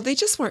 You know, they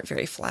just weren't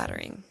very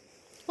flattering.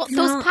 Well,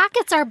 those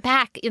pockets are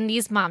back in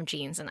these mom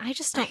jeans, and I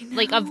just don't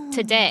like of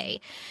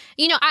today.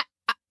 You know, I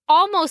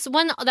almost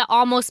one that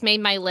almost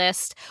made my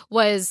list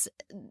was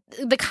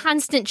the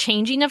constant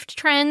changing of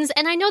trends,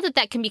 and I know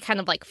that can be kind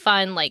of like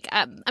fun. Like,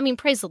 I mean,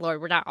 praise the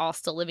Lord, we're not all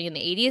still living in the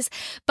 80s,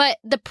 but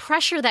the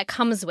pressure that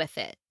comes with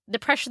it, the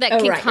pressure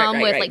that can come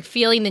with like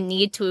feeling the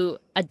need to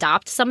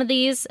adopt some of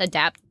these,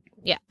 adopt.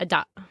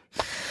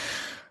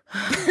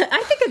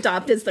 I think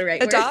adopt is the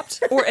right word.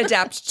 Adopt or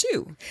adapt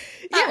to.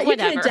 Yeah, you can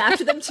whatever.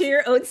 adapt them to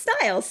your own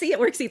style. See, it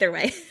works either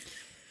way.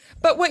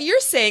 But what you're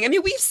saying, I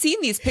mean, we've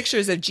seen these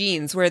pictures of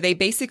jeans where they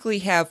basically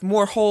have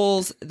more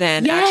holes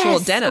than actual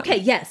denim. Okay,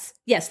 yes.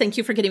 Yes, thank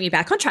you for getting me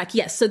back on track.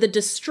 Yes, so the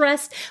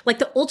distressed, like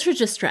the ultra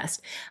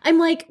distressed. I'm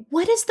like,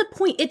 what is the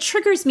point? It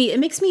triggers me. It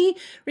makes me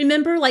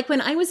remember like when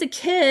I was a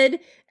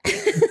kid.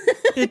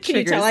 It Can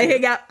you tell I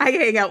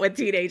hang out with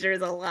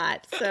teenagers a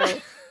lot. So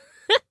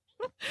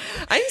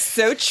I'm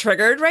so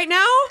triggered right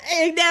now.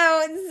 I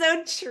know,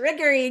 it's so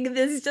triggering,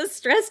 this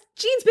distressed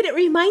jeans, but it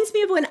reminds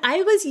me of when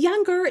I was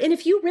younger, and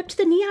if you ripped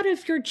the knee out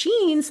of your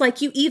jeans,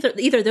 like you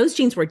either those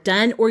jeans were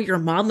done or your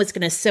mom was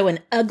going to sew an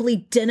ugly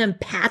denim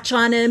patch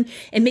on them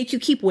and make you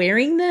keep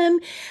wearing them.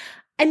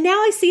 And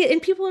now I see it,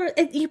 and people are,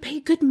 you pay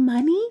good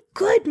money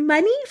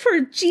for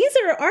jeans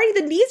that are already,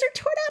 the knees are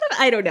torn out of.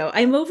 I don't know.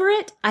 I'm over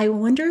it. I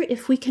wonder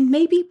if we can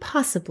maybe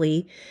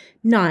possibly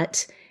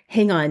not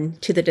hang on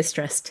to the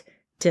distressed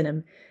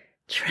denim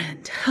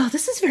trend. Oh,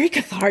 this is very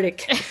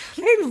cathartic.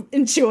 I'm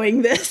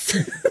enjoying this.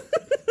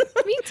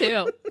 Me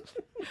too.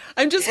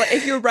 I'm just like,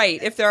 if you're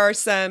right, if there are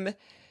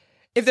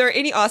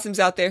any awesomes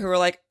out there who are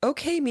like,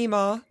 okay,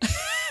 Mima.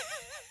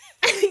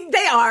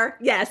 They are.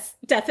 Yes,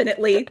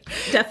 definitely.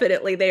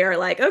 Definitely. They are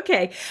like,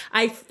 okay,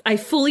 I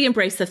fully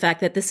embrace the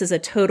fact that this is a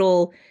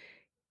total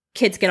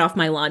kids get off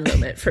my lawn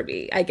moment for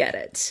me. I get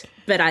it.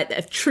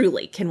 But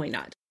truly, can we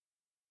not?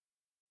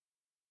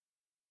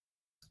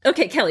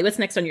 Okay, Kelly, what's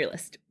next on your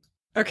list?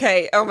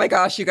 Okay. Oh my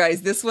gosh, you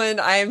guys, this one,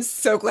 I am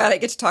so glad I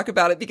get to talk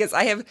about it because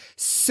I have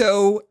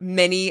so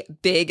many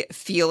big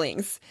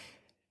feelings.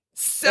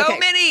 So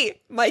many.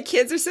 My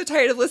kids are so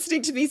tired of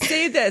listening to me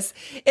say this.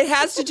 It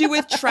has to do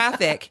with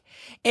traffic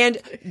and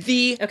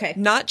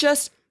not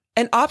just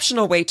an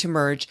optional way to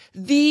merge,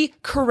 the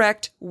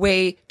correct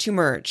way to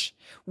merge.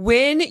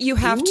 When you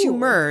have to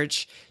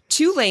merge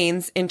 2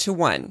 lanes into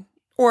one.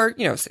 Or,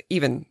 you know,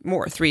 even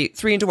more, three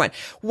into one,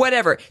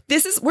 whatever.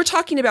 We're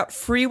talking about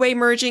freeway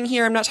merging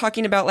here. I'm not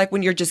talking about like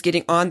when you're just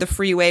getting on the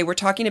freeway. We're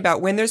talking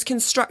about when there's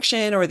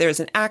construction or there's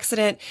an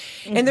accident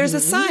and there's a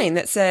sign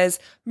that says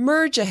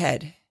merge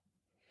ahead.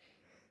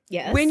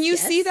 Yes. When you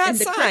see that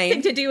the correct sign,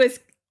 thing to do is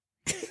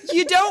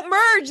you don't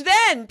merge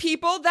then,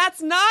 people.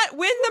 That's not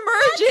when the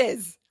merge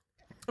is.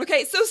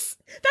 Okay, so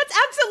that's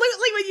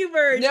absolutely when you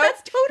merge. Nope,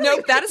 That's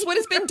totally that is what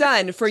has been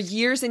done for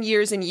years and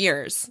years and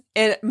years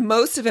in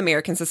most of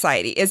American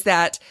society, is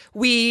that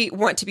we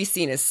want to be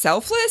seen as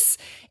selfless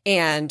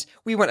and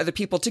we want other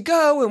people to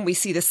go, and we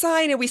see the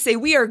sign and we say,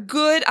 we are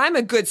good. I'm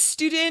a good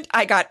student.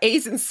 I got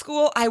A's in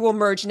school. I will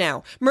merge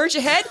now. Merge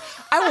ahead.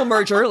 I will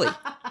merge early.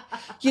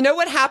 You know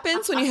what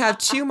happens when you have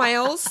 2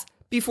 miles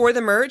before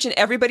the merge and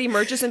everybody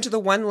merges into the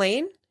one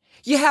lane?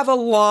 You have a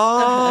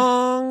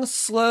long,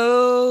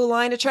 slow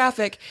line of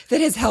traffic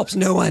that has helped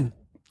no one.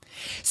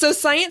 So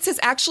science has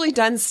actually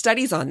done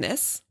studies on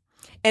this,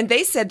 and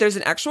they said there's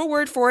an actual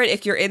word for it.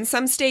 If you're in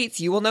some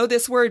states, you will know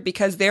this word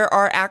because there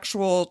are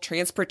actual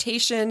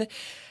transportation,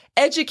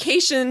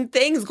 education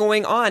things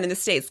going on in the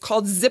states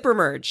called zipper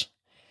merge.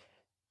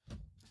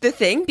 The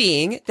thing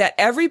being that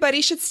everybody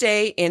should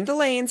stay in the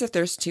lanes. If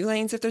there's 2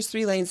 lanes, if there's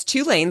 3 lanes,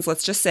 2 lanes,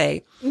 let's just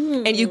say,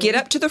 and you get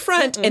up to the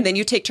front and then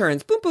you take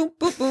turns, boom, boom,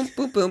 boom, boom,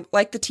 boom, boom,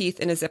 like the teeth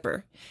in a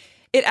zipper.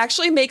 It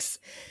actually makes,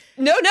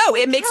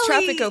 it makes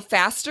traffic go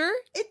faster.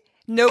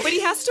 Nobody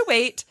has to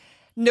wait.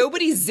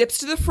 Nobody zips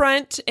to the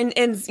front and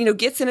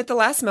gets in at the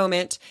last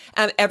moment.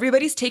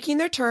 Everybody's taking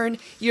their turn.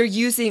 You're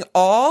using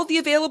all the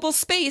available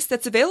space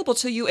that's available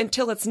to you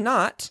until it's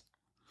not.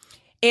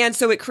 And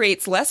so it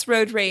creates less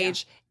road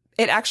rage. Yeah.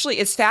 It actually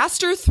is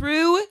faster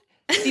through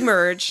the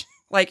merge,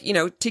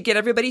 to get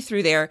everybody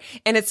through there,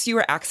 and it's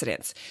fewer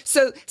accidents.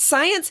 So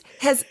science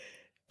has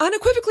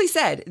unequivocally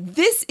said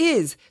this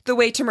is the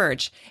way to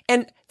merge.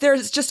 And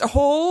there's just a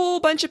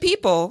whole bunch of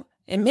people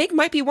And Meg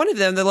might be one of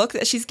them, the look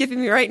that she's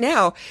giving me right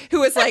now,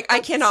 who is like, I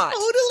cannot.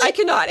 Totally. I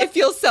cannot. It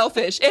feels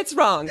selfish. It's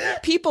wrong.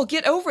 People,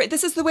 get over it.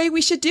 This is the way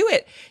we should do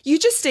it. You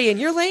just stay in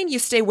your lane. You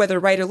stay whether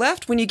right or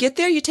left. When you get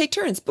there, you take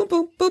turns. Boom,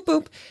 boom, boom,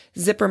 boom.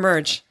 Zipper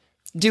merge.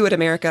 Do it,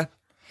 America.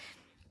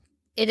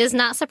 It is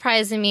not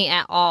surprising me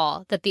at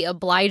all that the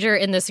obliger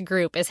in this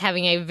group is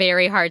having a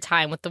very hard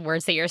time with the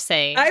words that you're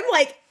saying.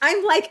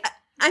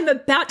 I'm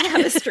about to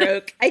have a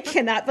stroke. I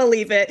cannot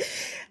believe it.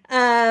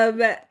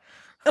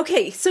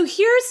 Okay, so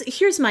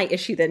here's my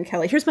issue then,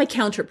 Kelly. Here's my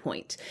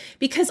counterpoint.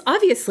 Because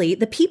obviously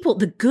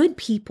the good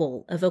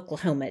people of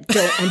Oklahoma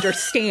don't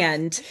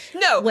understand.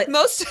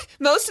 Most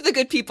of the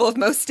good people of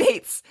most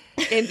states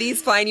in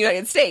these fine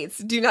United States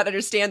do not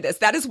understand this.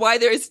 That is why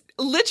there's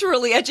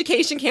literally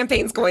education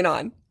campaigns going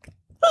on.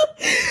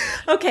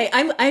 Okay,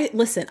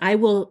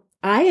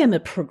 I am a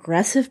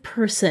progressive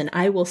person.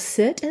 I will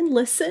sit and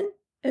listen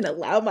and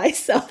allow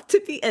myself to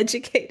be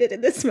educated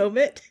in this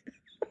moment.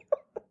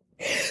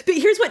 But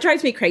here's what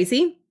drives me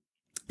crazy.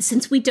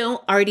 Since we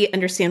don't already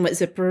understand what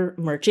zipper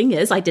merging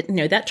is, I didn't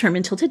know that term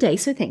until today,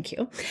 so thank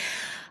you.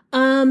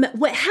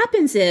 What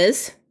happens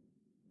is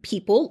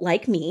people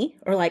like me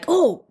are like,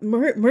 oh,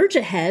 merge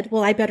ahead.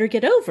 Well, I better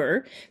get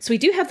over. So we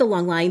do have the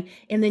long line.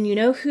 And then you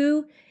know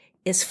who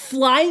is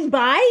flying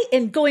by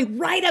and going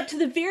right up to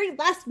the very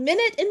last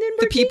minute and then merging?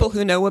 The people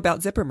who know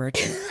about zipper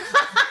merging.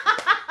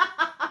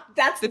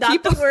 That's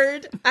the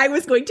word I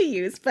was going to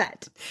use,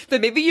 but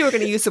maybe you were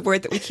going to use a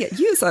word that we can't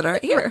use on our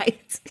air.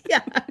 Right.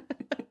 Yeah.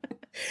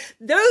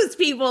 Those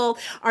people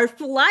are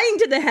flying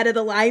to the head of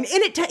the line,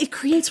 and it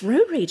creates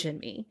road rage in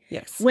me.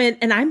 Yes.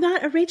 And I'm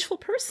not a rageful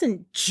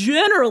person,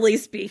 generally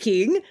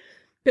speaking,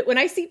 but when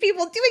I see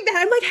people doing that,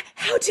 I'm like,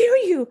 how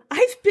dare you?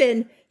 I've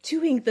been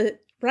doing the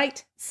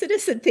right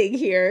citizen thing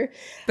here.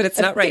 But it's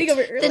not right.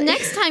 The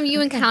next time you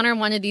encounter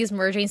one of these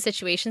merging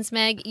situations,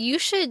 Meg, you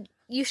should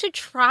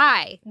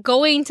try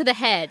going to the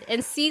head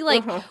and see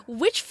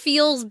which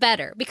feels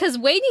better, because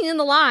waiting in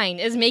the line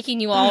is making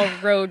you all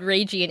road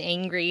ragey and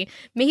angry.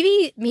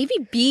 Maybe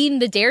being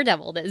the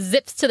daredevil that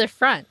zips to the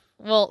front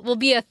will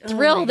be a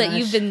thrill that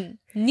you've been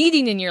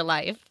needing in your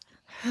life.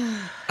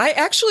 I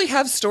actually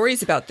have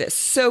stories about this.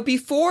 So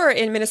before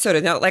in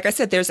Minnesota, now, like I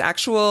said, there's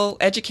actual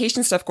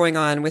education stuff going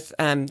on with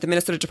the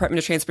Minnesota Department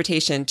of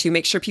Transportation to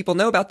make sure people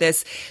know about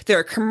this. There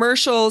are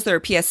commercials, there are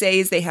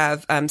PSAs, they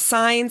have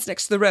signs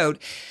next to the road.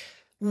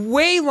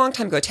 Way long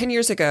time ago, 10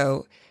 years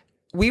ago,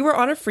 we were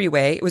on a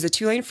freeway. It was a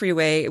 2-lane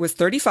freeway. It was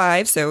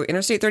 35, so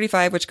Interstate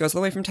 35, which goes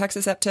all the way from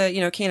Texas up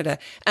to, Canada.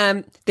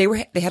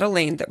 They had a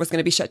lane that was going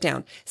to be shut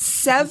down.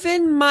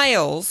 7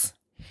 miles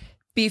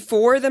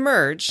before the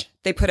merge,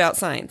 they put out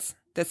signs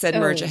that said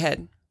merge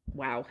ahead.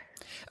 Wow.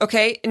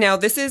 Okay, now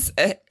this is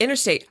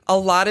interstate. A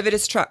lot of it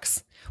is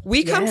trucks.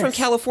 We come from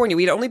California.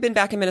 We'd only been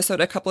back in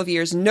Minnesota a couple of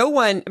years. No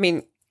one,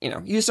 you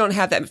just don't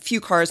have that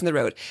few cars in the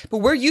road. But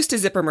we're used to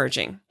zipper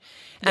merging.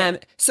 Yeah.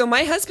 So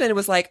my husband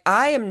was like,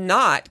 I am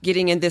not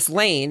getting in this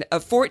lane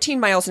of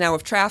 14 miles an hour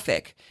of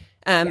traffic,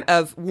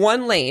 of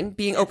one lane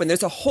being open.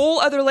 There's a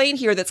whole other lane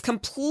here that's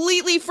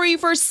completely free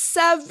for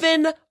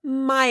 7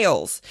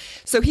 miles.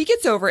 So he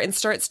gets over and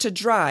starts to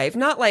drive,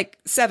 not like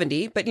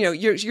 70, but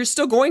you're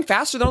still going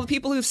faster than all the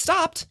people who've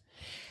stopped.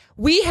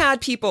 We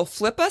had people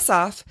flip us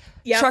off.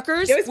 Yep,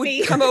 truckers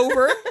would come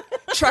over.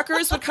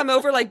 Truckers would come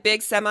over like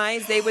big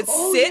semis. They would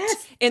sit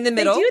in the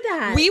middle. They do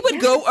that. We would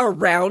go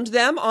around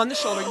them on the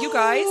shoulder. You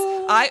guys,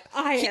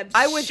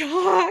 I was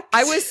shocked.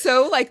 I was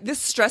so this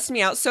stressed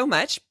me out so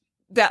much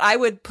that I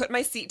would put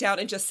my seat down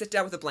and just sit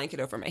down with a blanket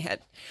over my head.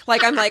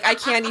 I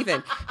can't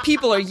even.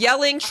 People are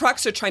yelling.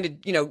 Trucks are trying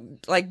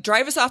to,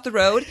 drive us off the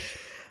road.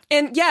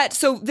 And yet,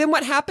 so then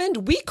what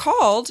happened? We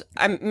called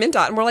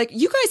MnDOT and we're like,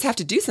 you guys have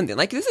to do something.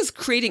 This is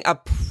creating a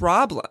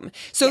problem.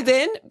 So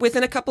then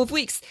within a couple of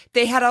weeks,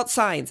 they had out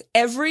signs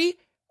every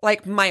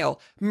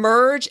mile,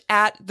 merge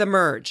at the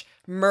merge,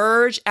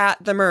 merge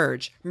at the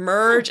merge,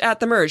 merge at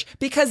the merge,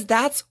 because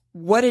that's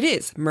what it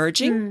is.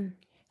 Merging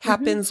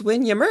happens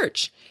when you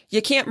merge.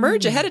 You can't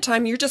merge ahead of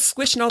time. You're just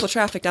squishing all the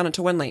traffic down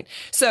into one lane.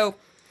 So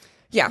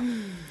yeah,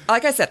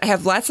 like I said, I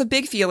have lots of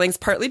big feelings,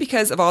 partly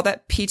because of all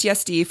that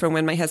PTSD from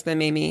when my husband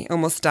made me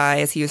almost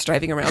die as he was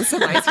driving around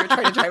semis who were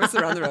trying to drive us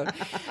around the road.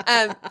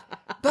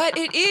 But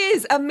it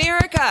is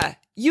America.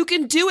 You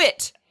can do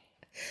it.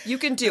 You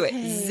can do it.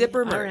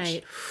 Zipper merge. All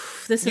right.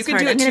 This is you can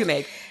hard. do it too,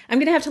 Meg. I'm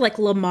going to have to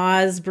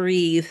Lamaze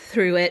breathe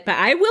through it, but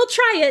I will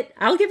try it.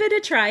 I'll give it a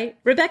try.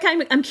 Rebecca,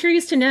 I'm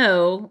curious to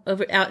know,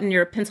 out in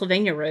your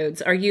Pennsylvania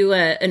roads, are you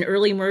an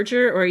early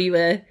merger or are you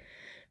a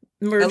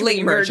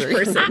late merger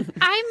person?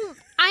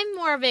 I'm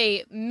more of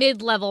a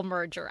mid-level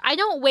merger. I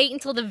don't wait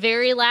until the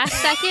very last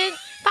second,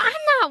 but I'm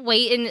not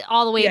waiting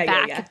all the way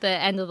back at the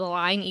end of the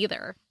line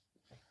either.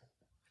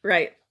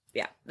 Right.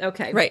 Yeah.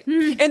 Okay. Right.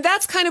 And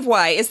that's kind of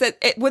why is that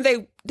when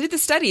they did the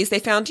studies, they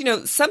found,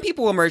 some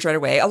people will merge right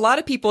away. A lot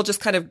of people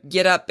just kind of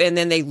get up and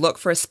then they look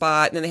for a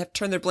spot and then they have to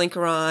turn their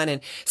blinker on.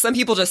 And some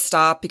people just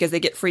stop because they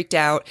get freaked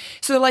out.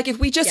 So if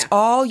we just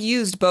all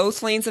used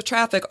both lanes of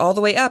traffic all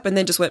the way up and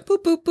then just went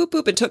boop, boop, boop,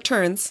 boop and took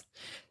turns,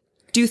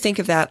 do think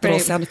of that little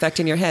sound effect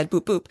in your head,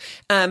 boop,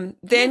 boop.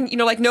 Then,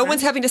 like no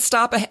one's having to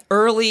stop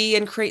early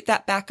and create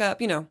that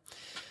backup,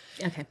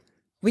 Okay.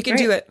 We can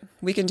do it.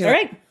 We can do it. All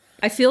right.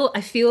 I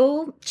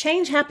feel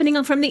change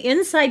happening from the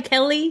inside,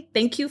 Kelly.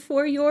 Thank you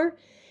for your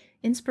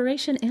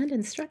inspiration and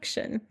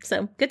instruction.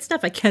 So good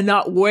stuff. I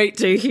cannot wait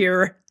to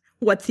hear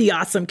what the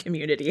awesome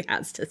community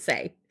has to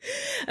say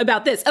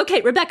about this.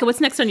 Okay, Rebecca,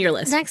 what's next on your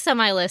list? Next on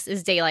my list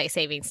is daylight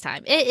savings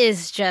time. It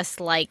is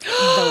just like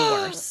the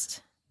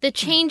worst. The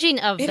changing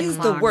of it the is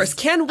clock. the worst.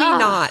 Can we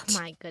not?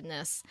 My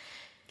goodness.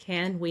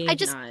 Can we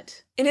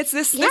not? And it's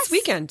this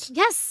weekend.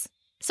 Yes.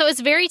 So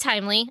it's very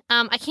timely.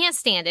 I can't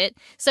stand it.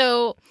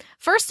 So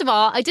first of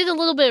all, I did a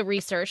little bit of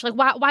research. Like,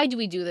 why do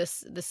we do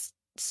this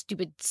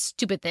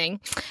stupid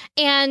thing?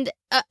 And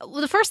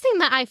the first thing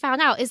that I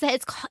found out is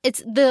that it's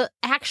the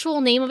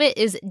actual name of it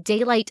is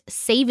daylight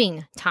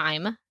saving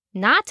time,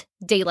 not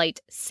daylight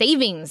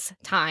savings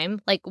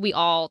time, like we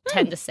all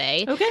tend to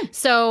say. Okay.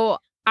 So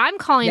I'm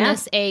calling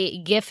this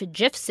a GIF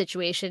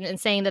situation and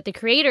saying that the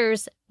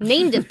creators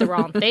named it the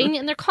wrong thing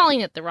and they're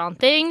calling it the wrong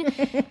thing.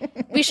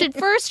 We should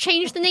first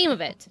change the name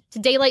of it to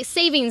daylight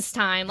savings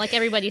time, like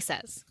everybody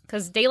says,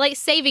 because daylight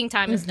saving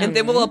time is done. And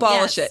then we'll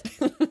abolish it.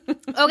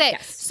 Okay,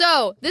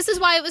 so this is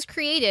why it was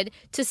created,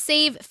 to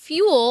save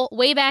fuel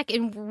way back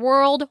in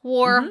World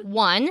War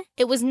I.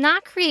 It was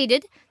not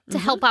created to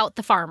help out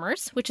the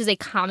farmers, which is a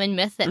common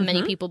myth that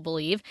many people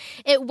believe.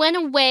 It went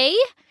away,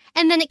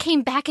 and then it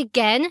came back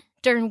again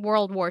during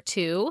World War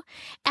II.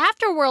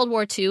 After World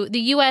War II, the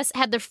U.S.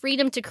 had the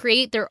freedom to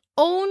create their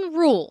own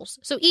rules.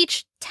 So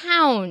each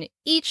town,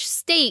 each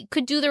state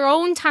could do their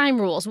own time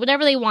rules,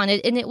 whatever they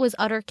wanted, and it was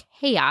utter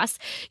chaos.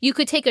 You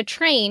could take a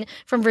train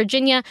from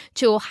Virginia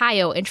to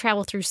Ohio and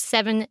travel through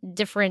 7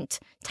 different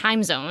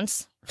time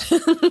zones.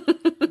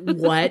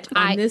 What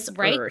on this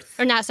earth?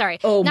 Or not, sorry.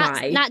 Oh,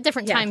 not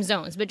different time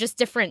zones, but just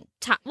different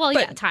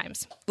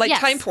times. Like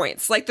time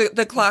points. Like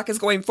the clock is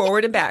going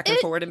forward and back and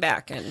forward and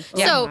back. And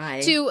So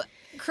to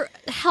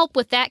help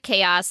with that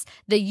chaos,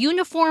 the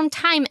Uniform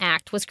Time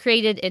Act was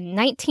created in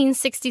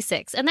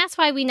 1966. And that's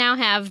why we now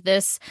have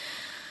this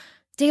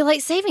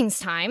daylight savings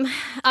time.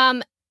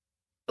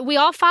 We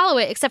all follow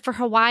it except for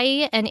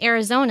Hawaii and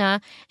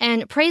Arizona,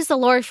 and praise the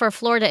Lord for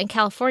Florida and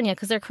California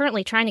because they're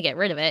currently trying to get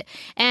rid of it.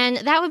 And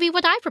that would be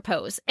what I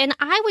propose. And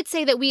I would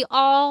say that we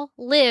all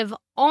live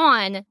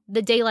on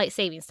the daylight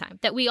savings time,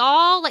 that we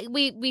all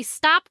we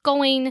stop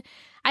going.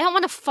 I don't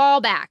want to fall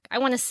back. I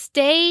want to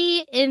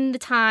stay in the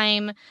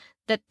time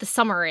that the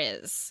summer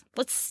is.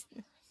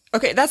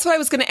 Okay, that's what I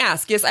was going to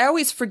ask. Yes, I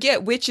always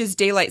forget which is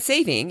daylight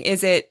saving.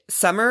 Is it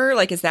summer?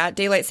 Like, is that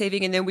daylight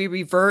saving? And then we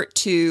revert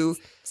to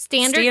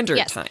standard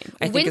yes. time.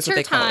 I think is what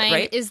they call it, right?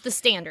 Winter time is the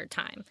standard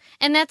time.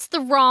 And that's the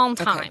wrong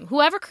time. Okay.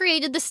 Whoever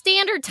created the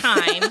standard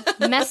time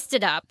messed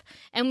it up.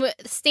 And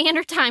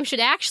standard time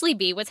should actually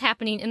be what's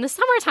happening in the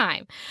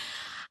summertime.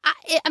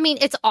 I mean,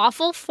 it's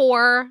awful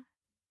for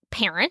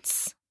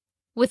parents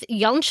with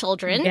young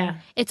children. Yeah.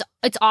 It's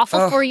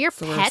awful for your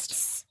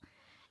pets.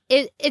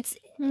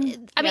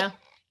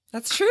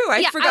 That's true.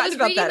 I'd forgotten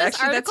about that.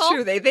 Actually, that's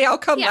true. They all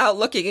come out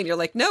looking, and you're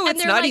like, no,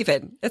 it's not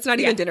even. It's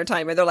not even dinner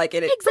time. And they're like,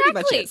 it pretty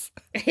much is.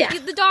 Yeah.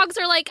 The dogs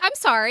are like, I'm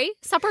sorry,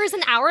 supper is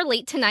an hour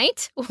late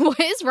tonight.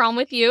 What is wrong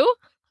with you?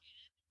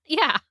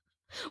 Yeah.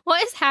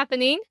 What is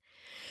happening?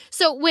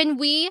 So when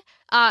we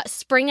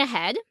spring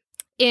ahead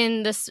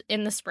in the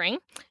spring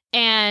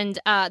and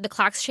the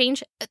clocks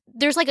change,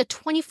 there's like a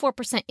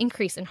 24%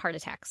 increase in heart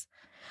attacks.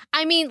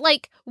 I mean,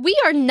 like, we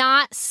are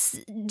not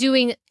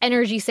doing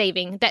energy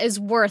saving that is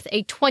worth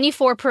a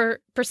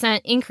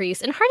 24%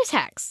 increase in heart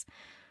attacks.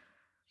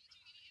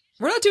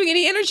 We're not doing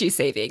any energy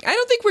saving. I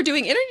don't think we're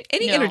doing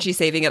any energy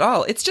saving at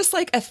all. It's just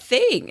like a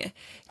thing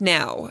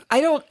now.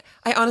 I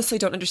honestly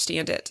don't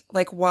understand it.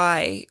 Like,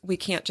 why we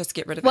can't just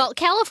get rid of it. Well,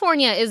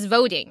 California is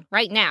voting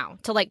right now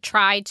to like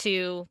try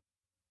to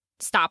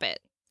stop it.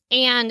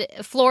 And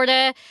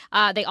Florida,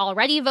 they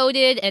already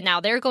voted, and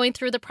now they're going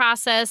through the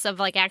process of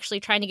like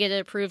actually trying to get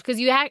it approved. Because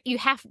you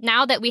have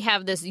now that we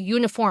have this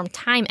Uniform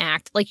Time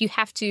Act, like you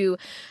have to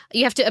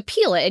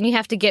appeal it, and you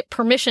have to get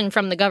permission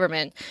from the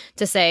government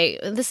to say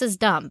this is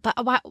dumb. But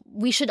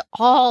we should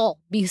all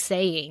be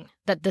saying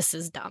that this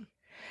is dumb.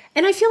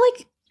 And I feel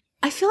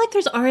like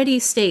there's already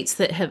states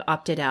that have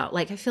opted out.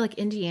 Like I feel like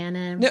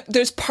Indiana. No,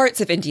 there's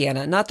parts of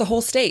Indiana, not the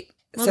whole state.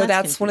 Well, so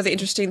that's one of the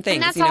interesting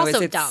things. And that's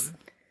also dumb.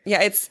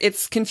 Yeah,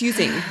 it's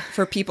confusing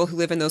for people who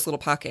live in those little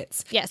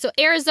pockets. Yeah, so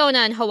Arizona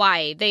and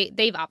Hawaii,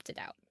 they've opted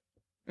out.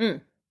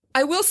 Mm.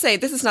 I will say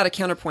this is not a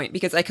counterpoint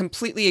because I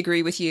completely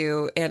agree with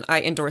you and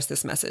I endorse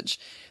this message.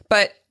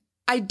 But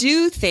I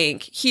do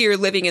think here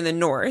living in the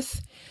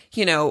North,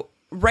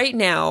 right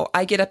now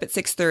I get up at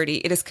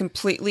 6:30. It is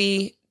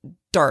completely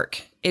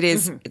dark. It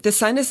is the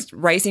sun is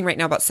rising right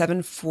now about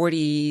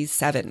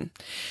 7:47.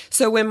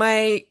 So when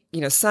my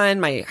son,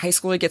 my high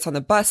schooler, gets on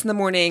the bus in the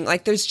morning,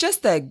 like there's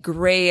just the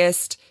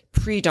grayest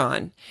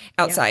pre-dawn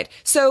outside. Yeah.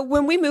 So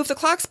when we move the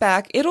clocks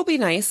back, it'll be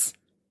nice.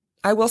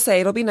 I will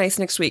say it'll be nice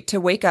next week to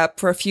wake up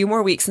for a few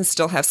more weeks and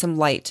still have some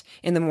light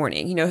in the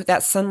morning.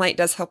 That sunlight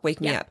does help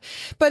wake me up.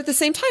 But at the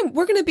same time,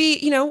 we're going to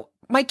be,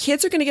 my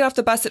kids are going to get off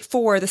the bus at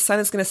 4. The sun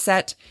is going to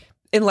set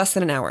in less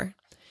than an hour.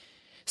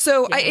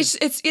 So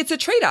it's a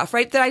trade-off,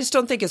 right? That I just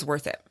don't think is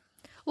worth it.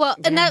 Well,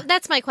 and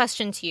that's my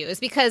question to you, is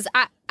because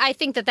I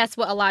think that's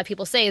what a lot of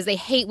people say is they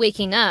hate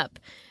waking up,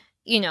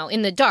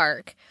 in the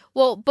dark.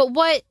 Well, but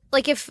what,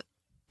 like,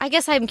 I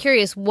guess I'm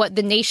curious what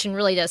the nation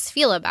really does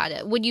feel about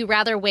it. Would you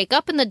rather wake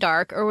up in the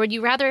dark, or would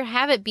you rather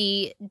have it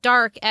be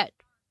dark at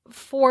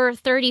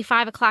 4:30,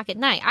 5 o'clock at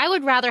night? I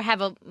would rather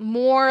have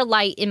more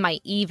light in my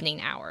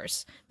evening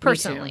hours,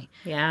 personally.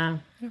 Yeah.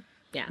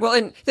 Yeah. Well,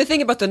 and the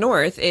thing about the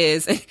North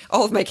is,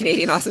 all of my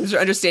Canadian awesomes are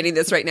understanding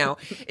this right now,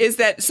 is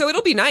that, so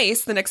it'll be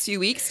nice the next few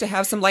weeks to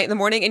have some light in the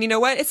morning. And you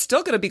know what? It's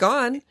still going to be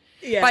gone.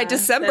 Yeah, by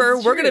December,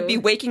 we're going to be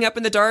waking up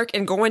in the dark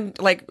and going,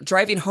 like,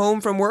 driving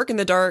home from work in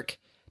the dark,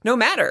 no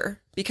matter,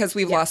 because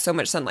we've lost so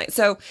much sunlight.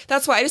 So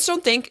that's why I just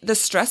don't think the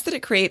stress that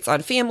it creates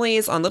on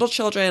families, on little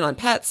children, on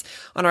pets,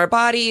 on our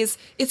bodies,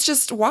 it's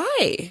just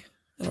why?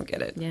 I don't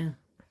get it. Yeah.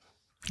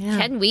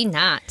 Can we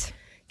not?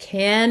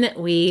 Can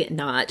we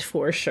not,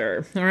 for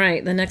sure. All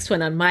right, the next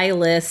one on my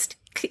list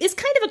is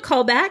kind of a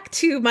callback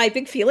to my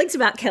big feelings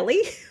about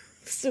Kelly.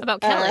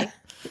 About Kelly?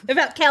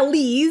 About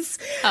Kelly's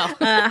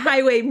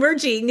highway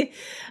merging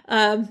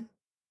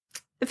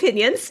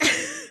opinions.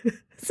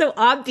 So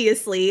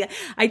obviously,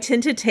 I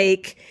tend to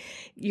take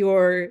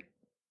your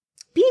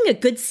being a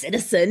good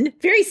citizen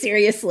very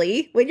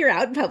seriously when you're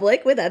out in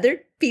public with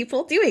other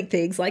people doing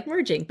things like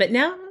merging. But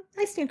now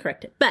I stand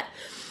corrected. But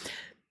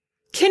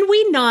can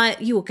we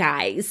not, you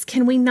guys,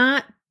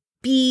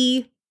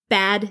 be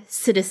bad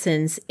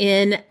citizens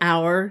in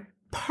our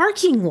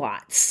parking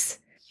lots?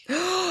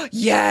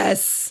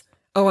 Yes.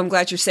 Oh, I'm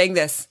glad you're saying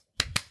this.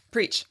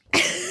 Preach.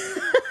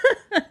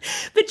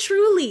 But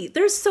truly,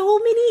 there's so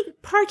many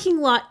parking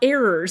lot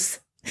errors,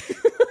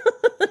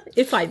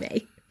 if I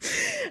may,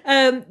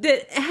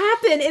 that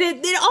happen.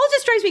 And it all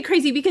just drives me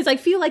crazy because I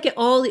feel like it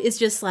all is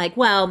just like,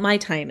 well, my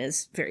time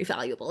is very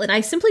valuable. And I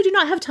simply do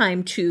not have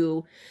time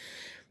to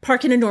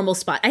park in a normal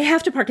spot. I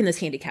have to park in this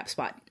handicap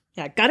spot.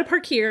 I got to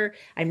park here.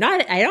 I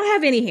don't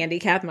have any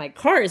handicap. My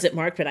car isn't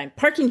marked, but I'm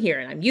parking here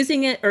and I'm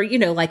using it. Or,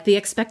 like the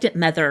expectant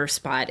mother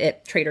spot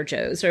at Trader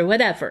Joe's or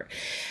whatever.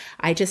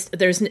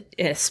 There's,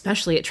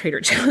 especially at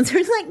Trader Joe's,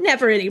 there's like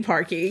never any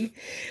parking.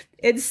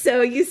 And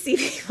so you see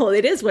people,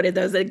 it is one of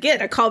those,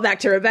 again, a callback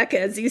to Rebecca,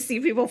 as you see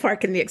people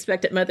park in the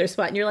expectant mother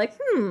spot and you're like,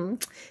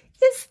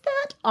 is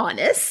that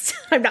honest?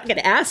 I'm not going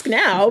to ask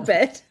now,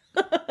 but...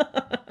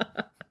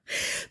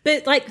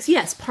 But like,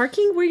 yes,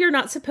 parking where you're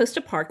not supposed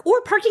to park,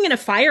 or parking in a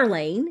fire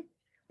lane.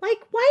 Like,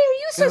 why are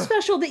you so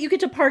special that you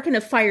get to park in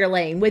a fire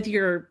lane with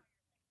your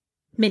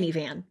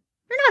minivan?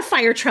 You're not a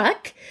fire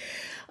truck.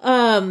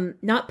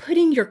 Not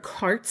putting your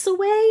carts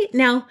away.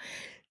 Now,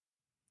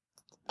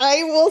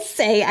 I will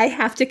say, I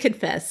have to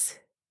confess,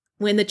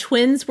 when the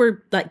twins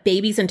were like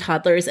babies and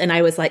toddlers, and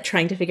I was like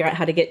trying to figure out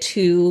how to get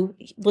 2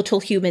 little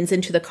humans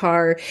into the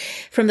car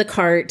from the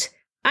cart,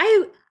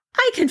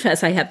 I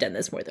confess I have done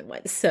this more than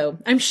once, so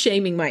I'm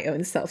shaming my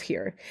own self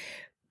here.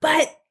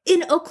 But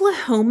in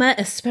Oklahoma,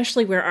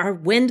 especially where our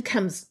wind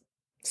comes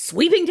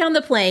sweeping down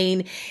the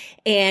plain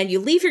and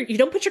you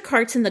don't put your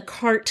carts in the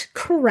cart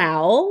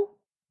corral,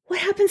 what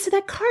happens to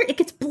that cart? It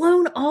gets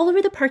blown all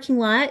over the parking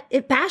lot.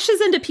 It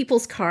bashes into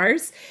people's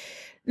cars,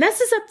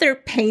 messes up their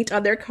paint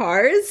on their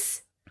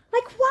cars.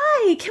 Like,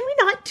 why? Can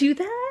we not do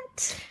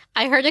that?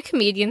 I heard a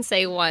comedian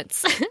say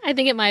once, I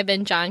think it might have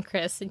been John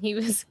Chris, and he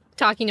was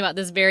talking about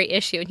this very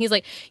issue. And he's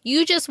like,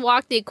 you just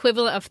walked the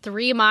equivalent of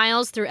 3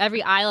 miles through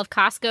every aisle of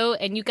Costco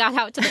and you got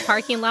out to the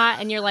parking lot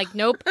and you're like,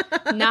 nope,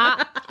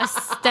 not a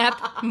step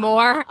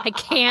more. I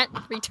can't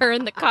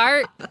return the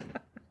cart.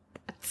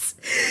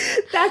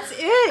 That's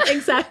it.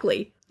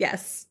 Exactly.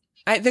 Yes.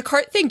 The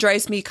cart thing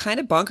drives me kind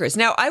of bonkers.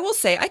 Now, I will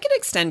say I can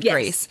extend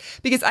grace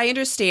because I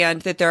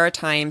understand that there are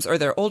times, or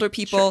there are older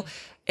people. Sure.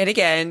 And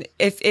again,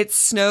 if it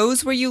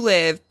snows where you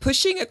live,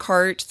 pushing a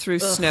cart through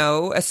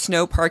a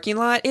snow parking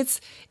lot, it's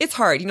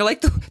hard.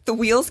 Like the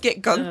wheels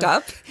get gunked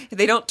up,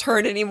 they don't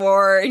turn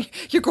anymore, and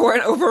you're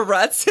going over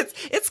ruts.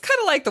 It's kind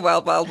of like the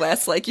Wild Wild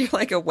West, like you're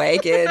like a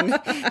wagon,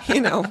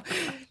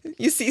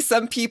 You see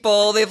some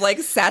people, they've like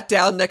sat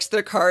down next to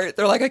their cart.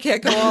 They're like, I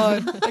can't go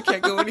on. I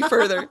can't go any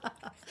further.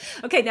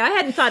 Okay, now I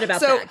hadn't thought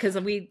about that because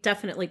we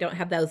definitely don't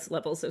have those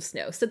levels of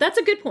snow. So that's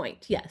a good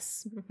point.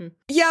 Yes. Mm-hmm.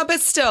 Yeah,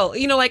 but still,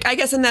 like I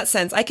guess in that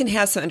sense, I can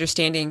have some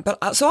understanding.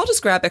 But so I'll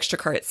just grab extra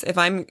carts if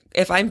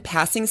I'm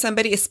passing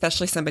somebody,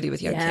 especially somebody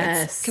with young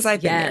kids, because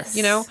I've been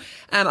there.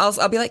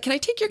 I'll be like, can I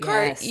take your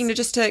cart?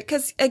 Just to,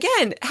 because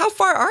again, how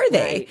far are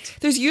they? Right.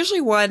 There's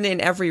usually one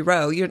in every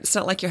row. It's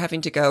not like you're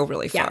having to go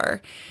really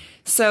far.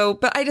 So,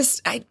 but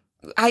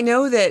I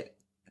know that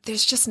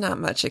there's just not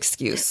much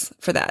excuse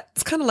for that.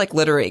 It's kind of like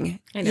littering,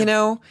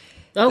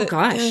 Oh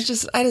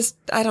gosh.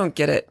 I don't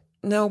get it.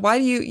 No, why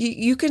do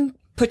you can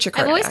put your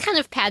cart I've always back. kind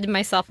of patted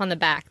myself on the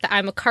back that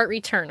I'm a cart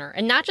returner,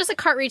 and not just a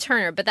cart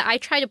returner, but that I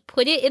try to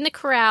put it in the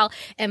corral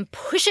and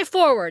push it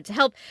forward to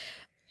help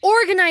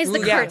organize the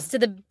carts to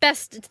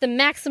the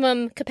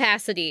maximum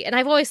capacity. And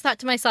I've always thought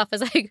to myself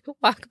as I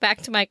walk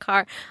back to my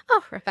car,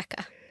 oh,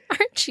 Rebecca,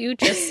 Aren't you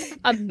just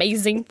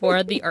amazing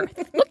for the earth?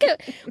 Look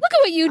at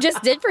what you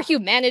just did for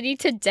humanity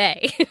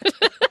today.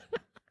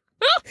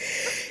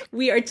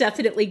 We are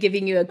definitely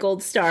giving you a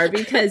gold star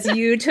because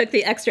you took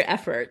the extra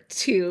effort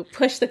to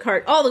push the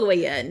cart all the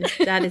way in.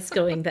 That is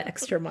going the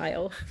extra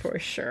mile for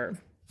sure.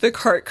 The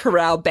Cart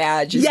Corral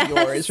badge is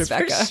yours,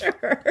 Rebecca. For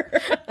sure.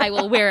 I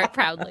will wear it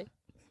proudly.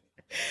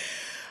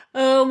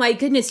 Oh my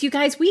goodness, you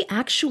guys, we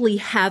actually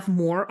have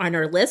more on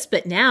our list,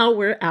 but now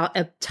we're out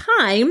of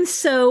time.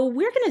 So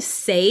we're going to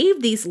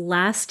save these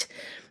last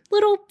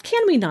little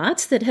can we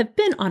nots that have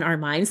been on our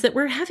minds that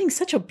we're having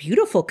such a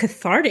beautiful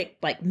cathartic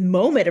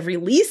moment of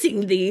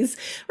releasing these.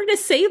 We're going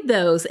to save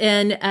those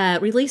and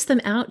release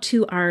them out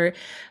to our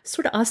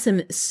Sort of Awesome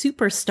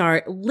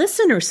Superstar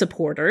listener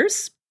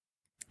supporters.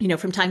 You know,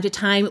 from time to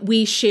time,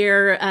 we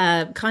share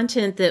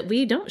content that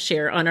we don't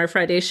share on our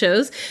Friday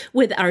shows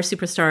with our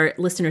Superstar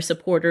listener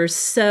supporters.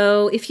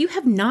 So if you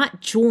have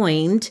not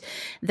joined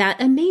that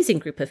amazing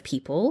group of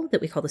people that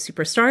we call the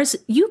Superstars,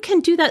 you can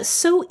do that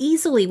so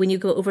easily when you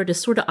go over to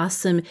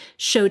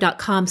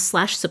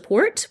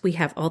sortofawesomeshow.com/support. We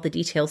have all the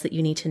details that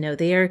you need to know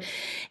there.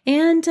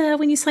 And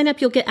when you sign up,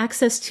 you'll get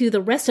access to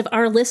the rest of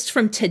our list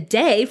from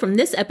today, from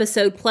this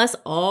episode, plus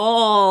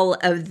all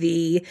of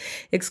the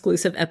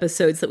exclusive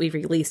episodes that we've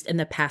released in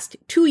the past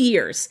 2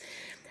 years,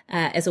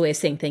 as a way of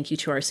saying thank you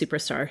to our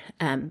Superstar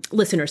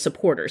listener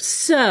supporters.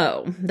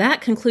 So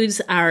that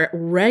concludes our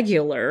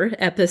regular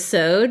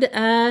episode.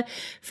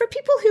 For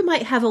people who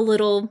might have a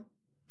little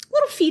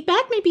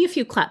feedback, maybe a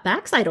few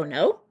clapbacks, I don't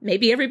know.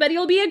 Maybe everybody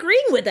will be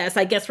agreeing with us.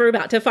 I guess we're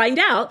about to find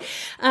out.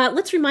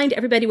 Let's remind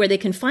everybody where they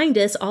can find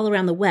us all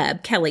around the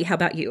web. Kelly, how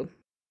about you?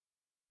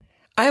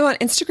 I'm on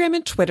Instagram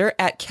and Twitter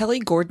at Kelly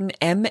Gordon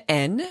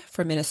MN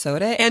from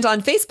Minnesota, and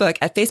on Facebook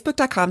at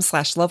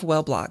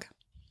facebook.com/lovewellblog.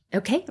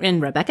 Okay.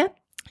 And Rebecca?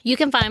 You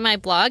can find my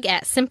blog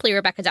at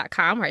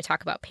simplyrebecca.com, where I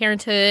talk about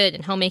parenthood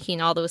and homemaking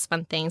and all those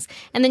fun things.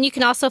 And then you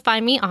can also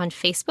find me on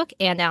Facebook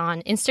and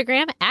on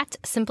Instagram at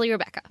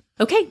simplyrebecca.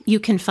 Okay, you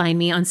can find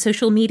me on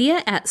social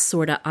media at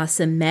Sorta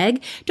Awesome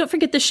Meg. Don't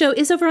forget the show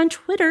is over on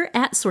Twitter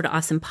at Sorta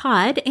Awesome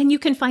Pod, and you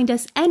can find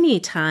us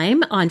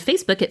anytime on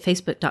Facebook at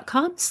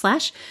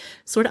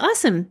facebook.com/Sorta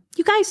Awesome.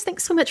 You guys,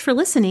 thanks so much for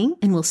listening,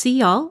 and we'll see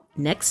y'all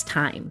next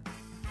time.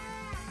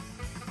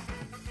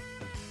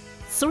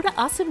 Sorta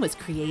Awesome was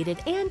created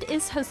and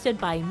is hosted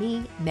by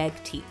me, Meg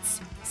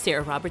Tietz.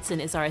 Sarah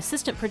Robertson is our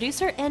assistant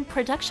producer, and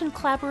production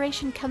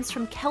collaboration comes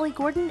from Kelly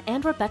Gordon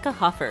and Rebecca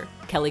Hoffer.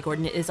 Kelly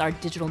Gordon is our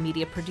digital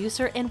media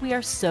producer, and we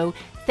are so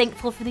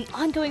thankful for the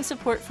ongoing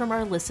support from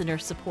our listener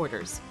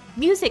supporters.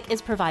 Music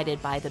is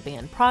provided by the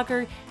band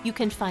Prager. You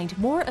can find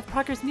more of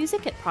Prager's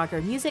music at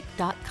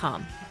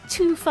pragermusic.com.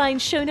 To find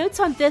show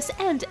notes on this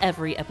and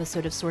every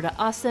episode of Sorta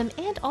Awesome,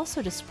 and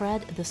also to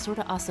spread the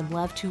Sorta Awesome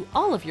love to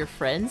all of your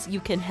friends,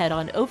 you can head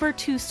on over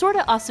to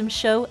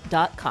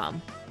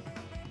sortaawesomeshow.com.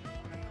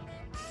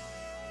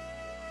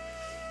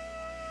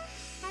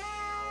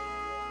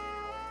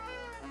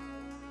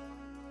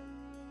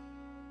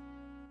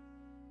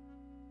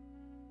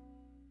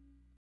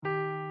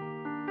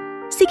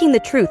 Seeking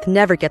the truth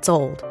never gets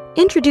old.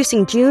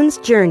 Introducing June's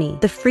Journey,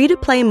 the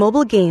free-to-play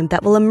mobile game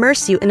that will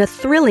immerse you in a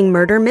thrilling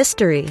murder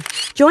mystery.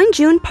 Join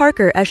June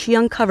Parker as she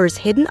uncovers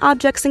hidden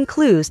objects and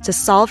clues to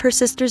solve her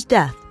sister's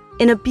death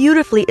in a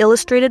beautifully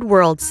illustrated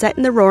world set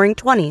in the Roaring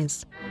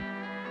 '20s.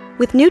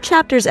 With new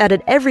chapters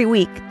added every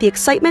week, the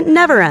excitement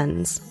never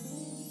ends.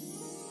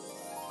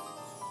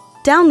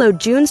 Download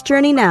June's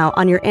Journey now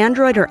on your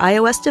Android or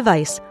iOS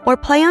device, or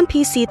play on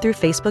PC through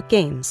Facebook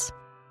Games.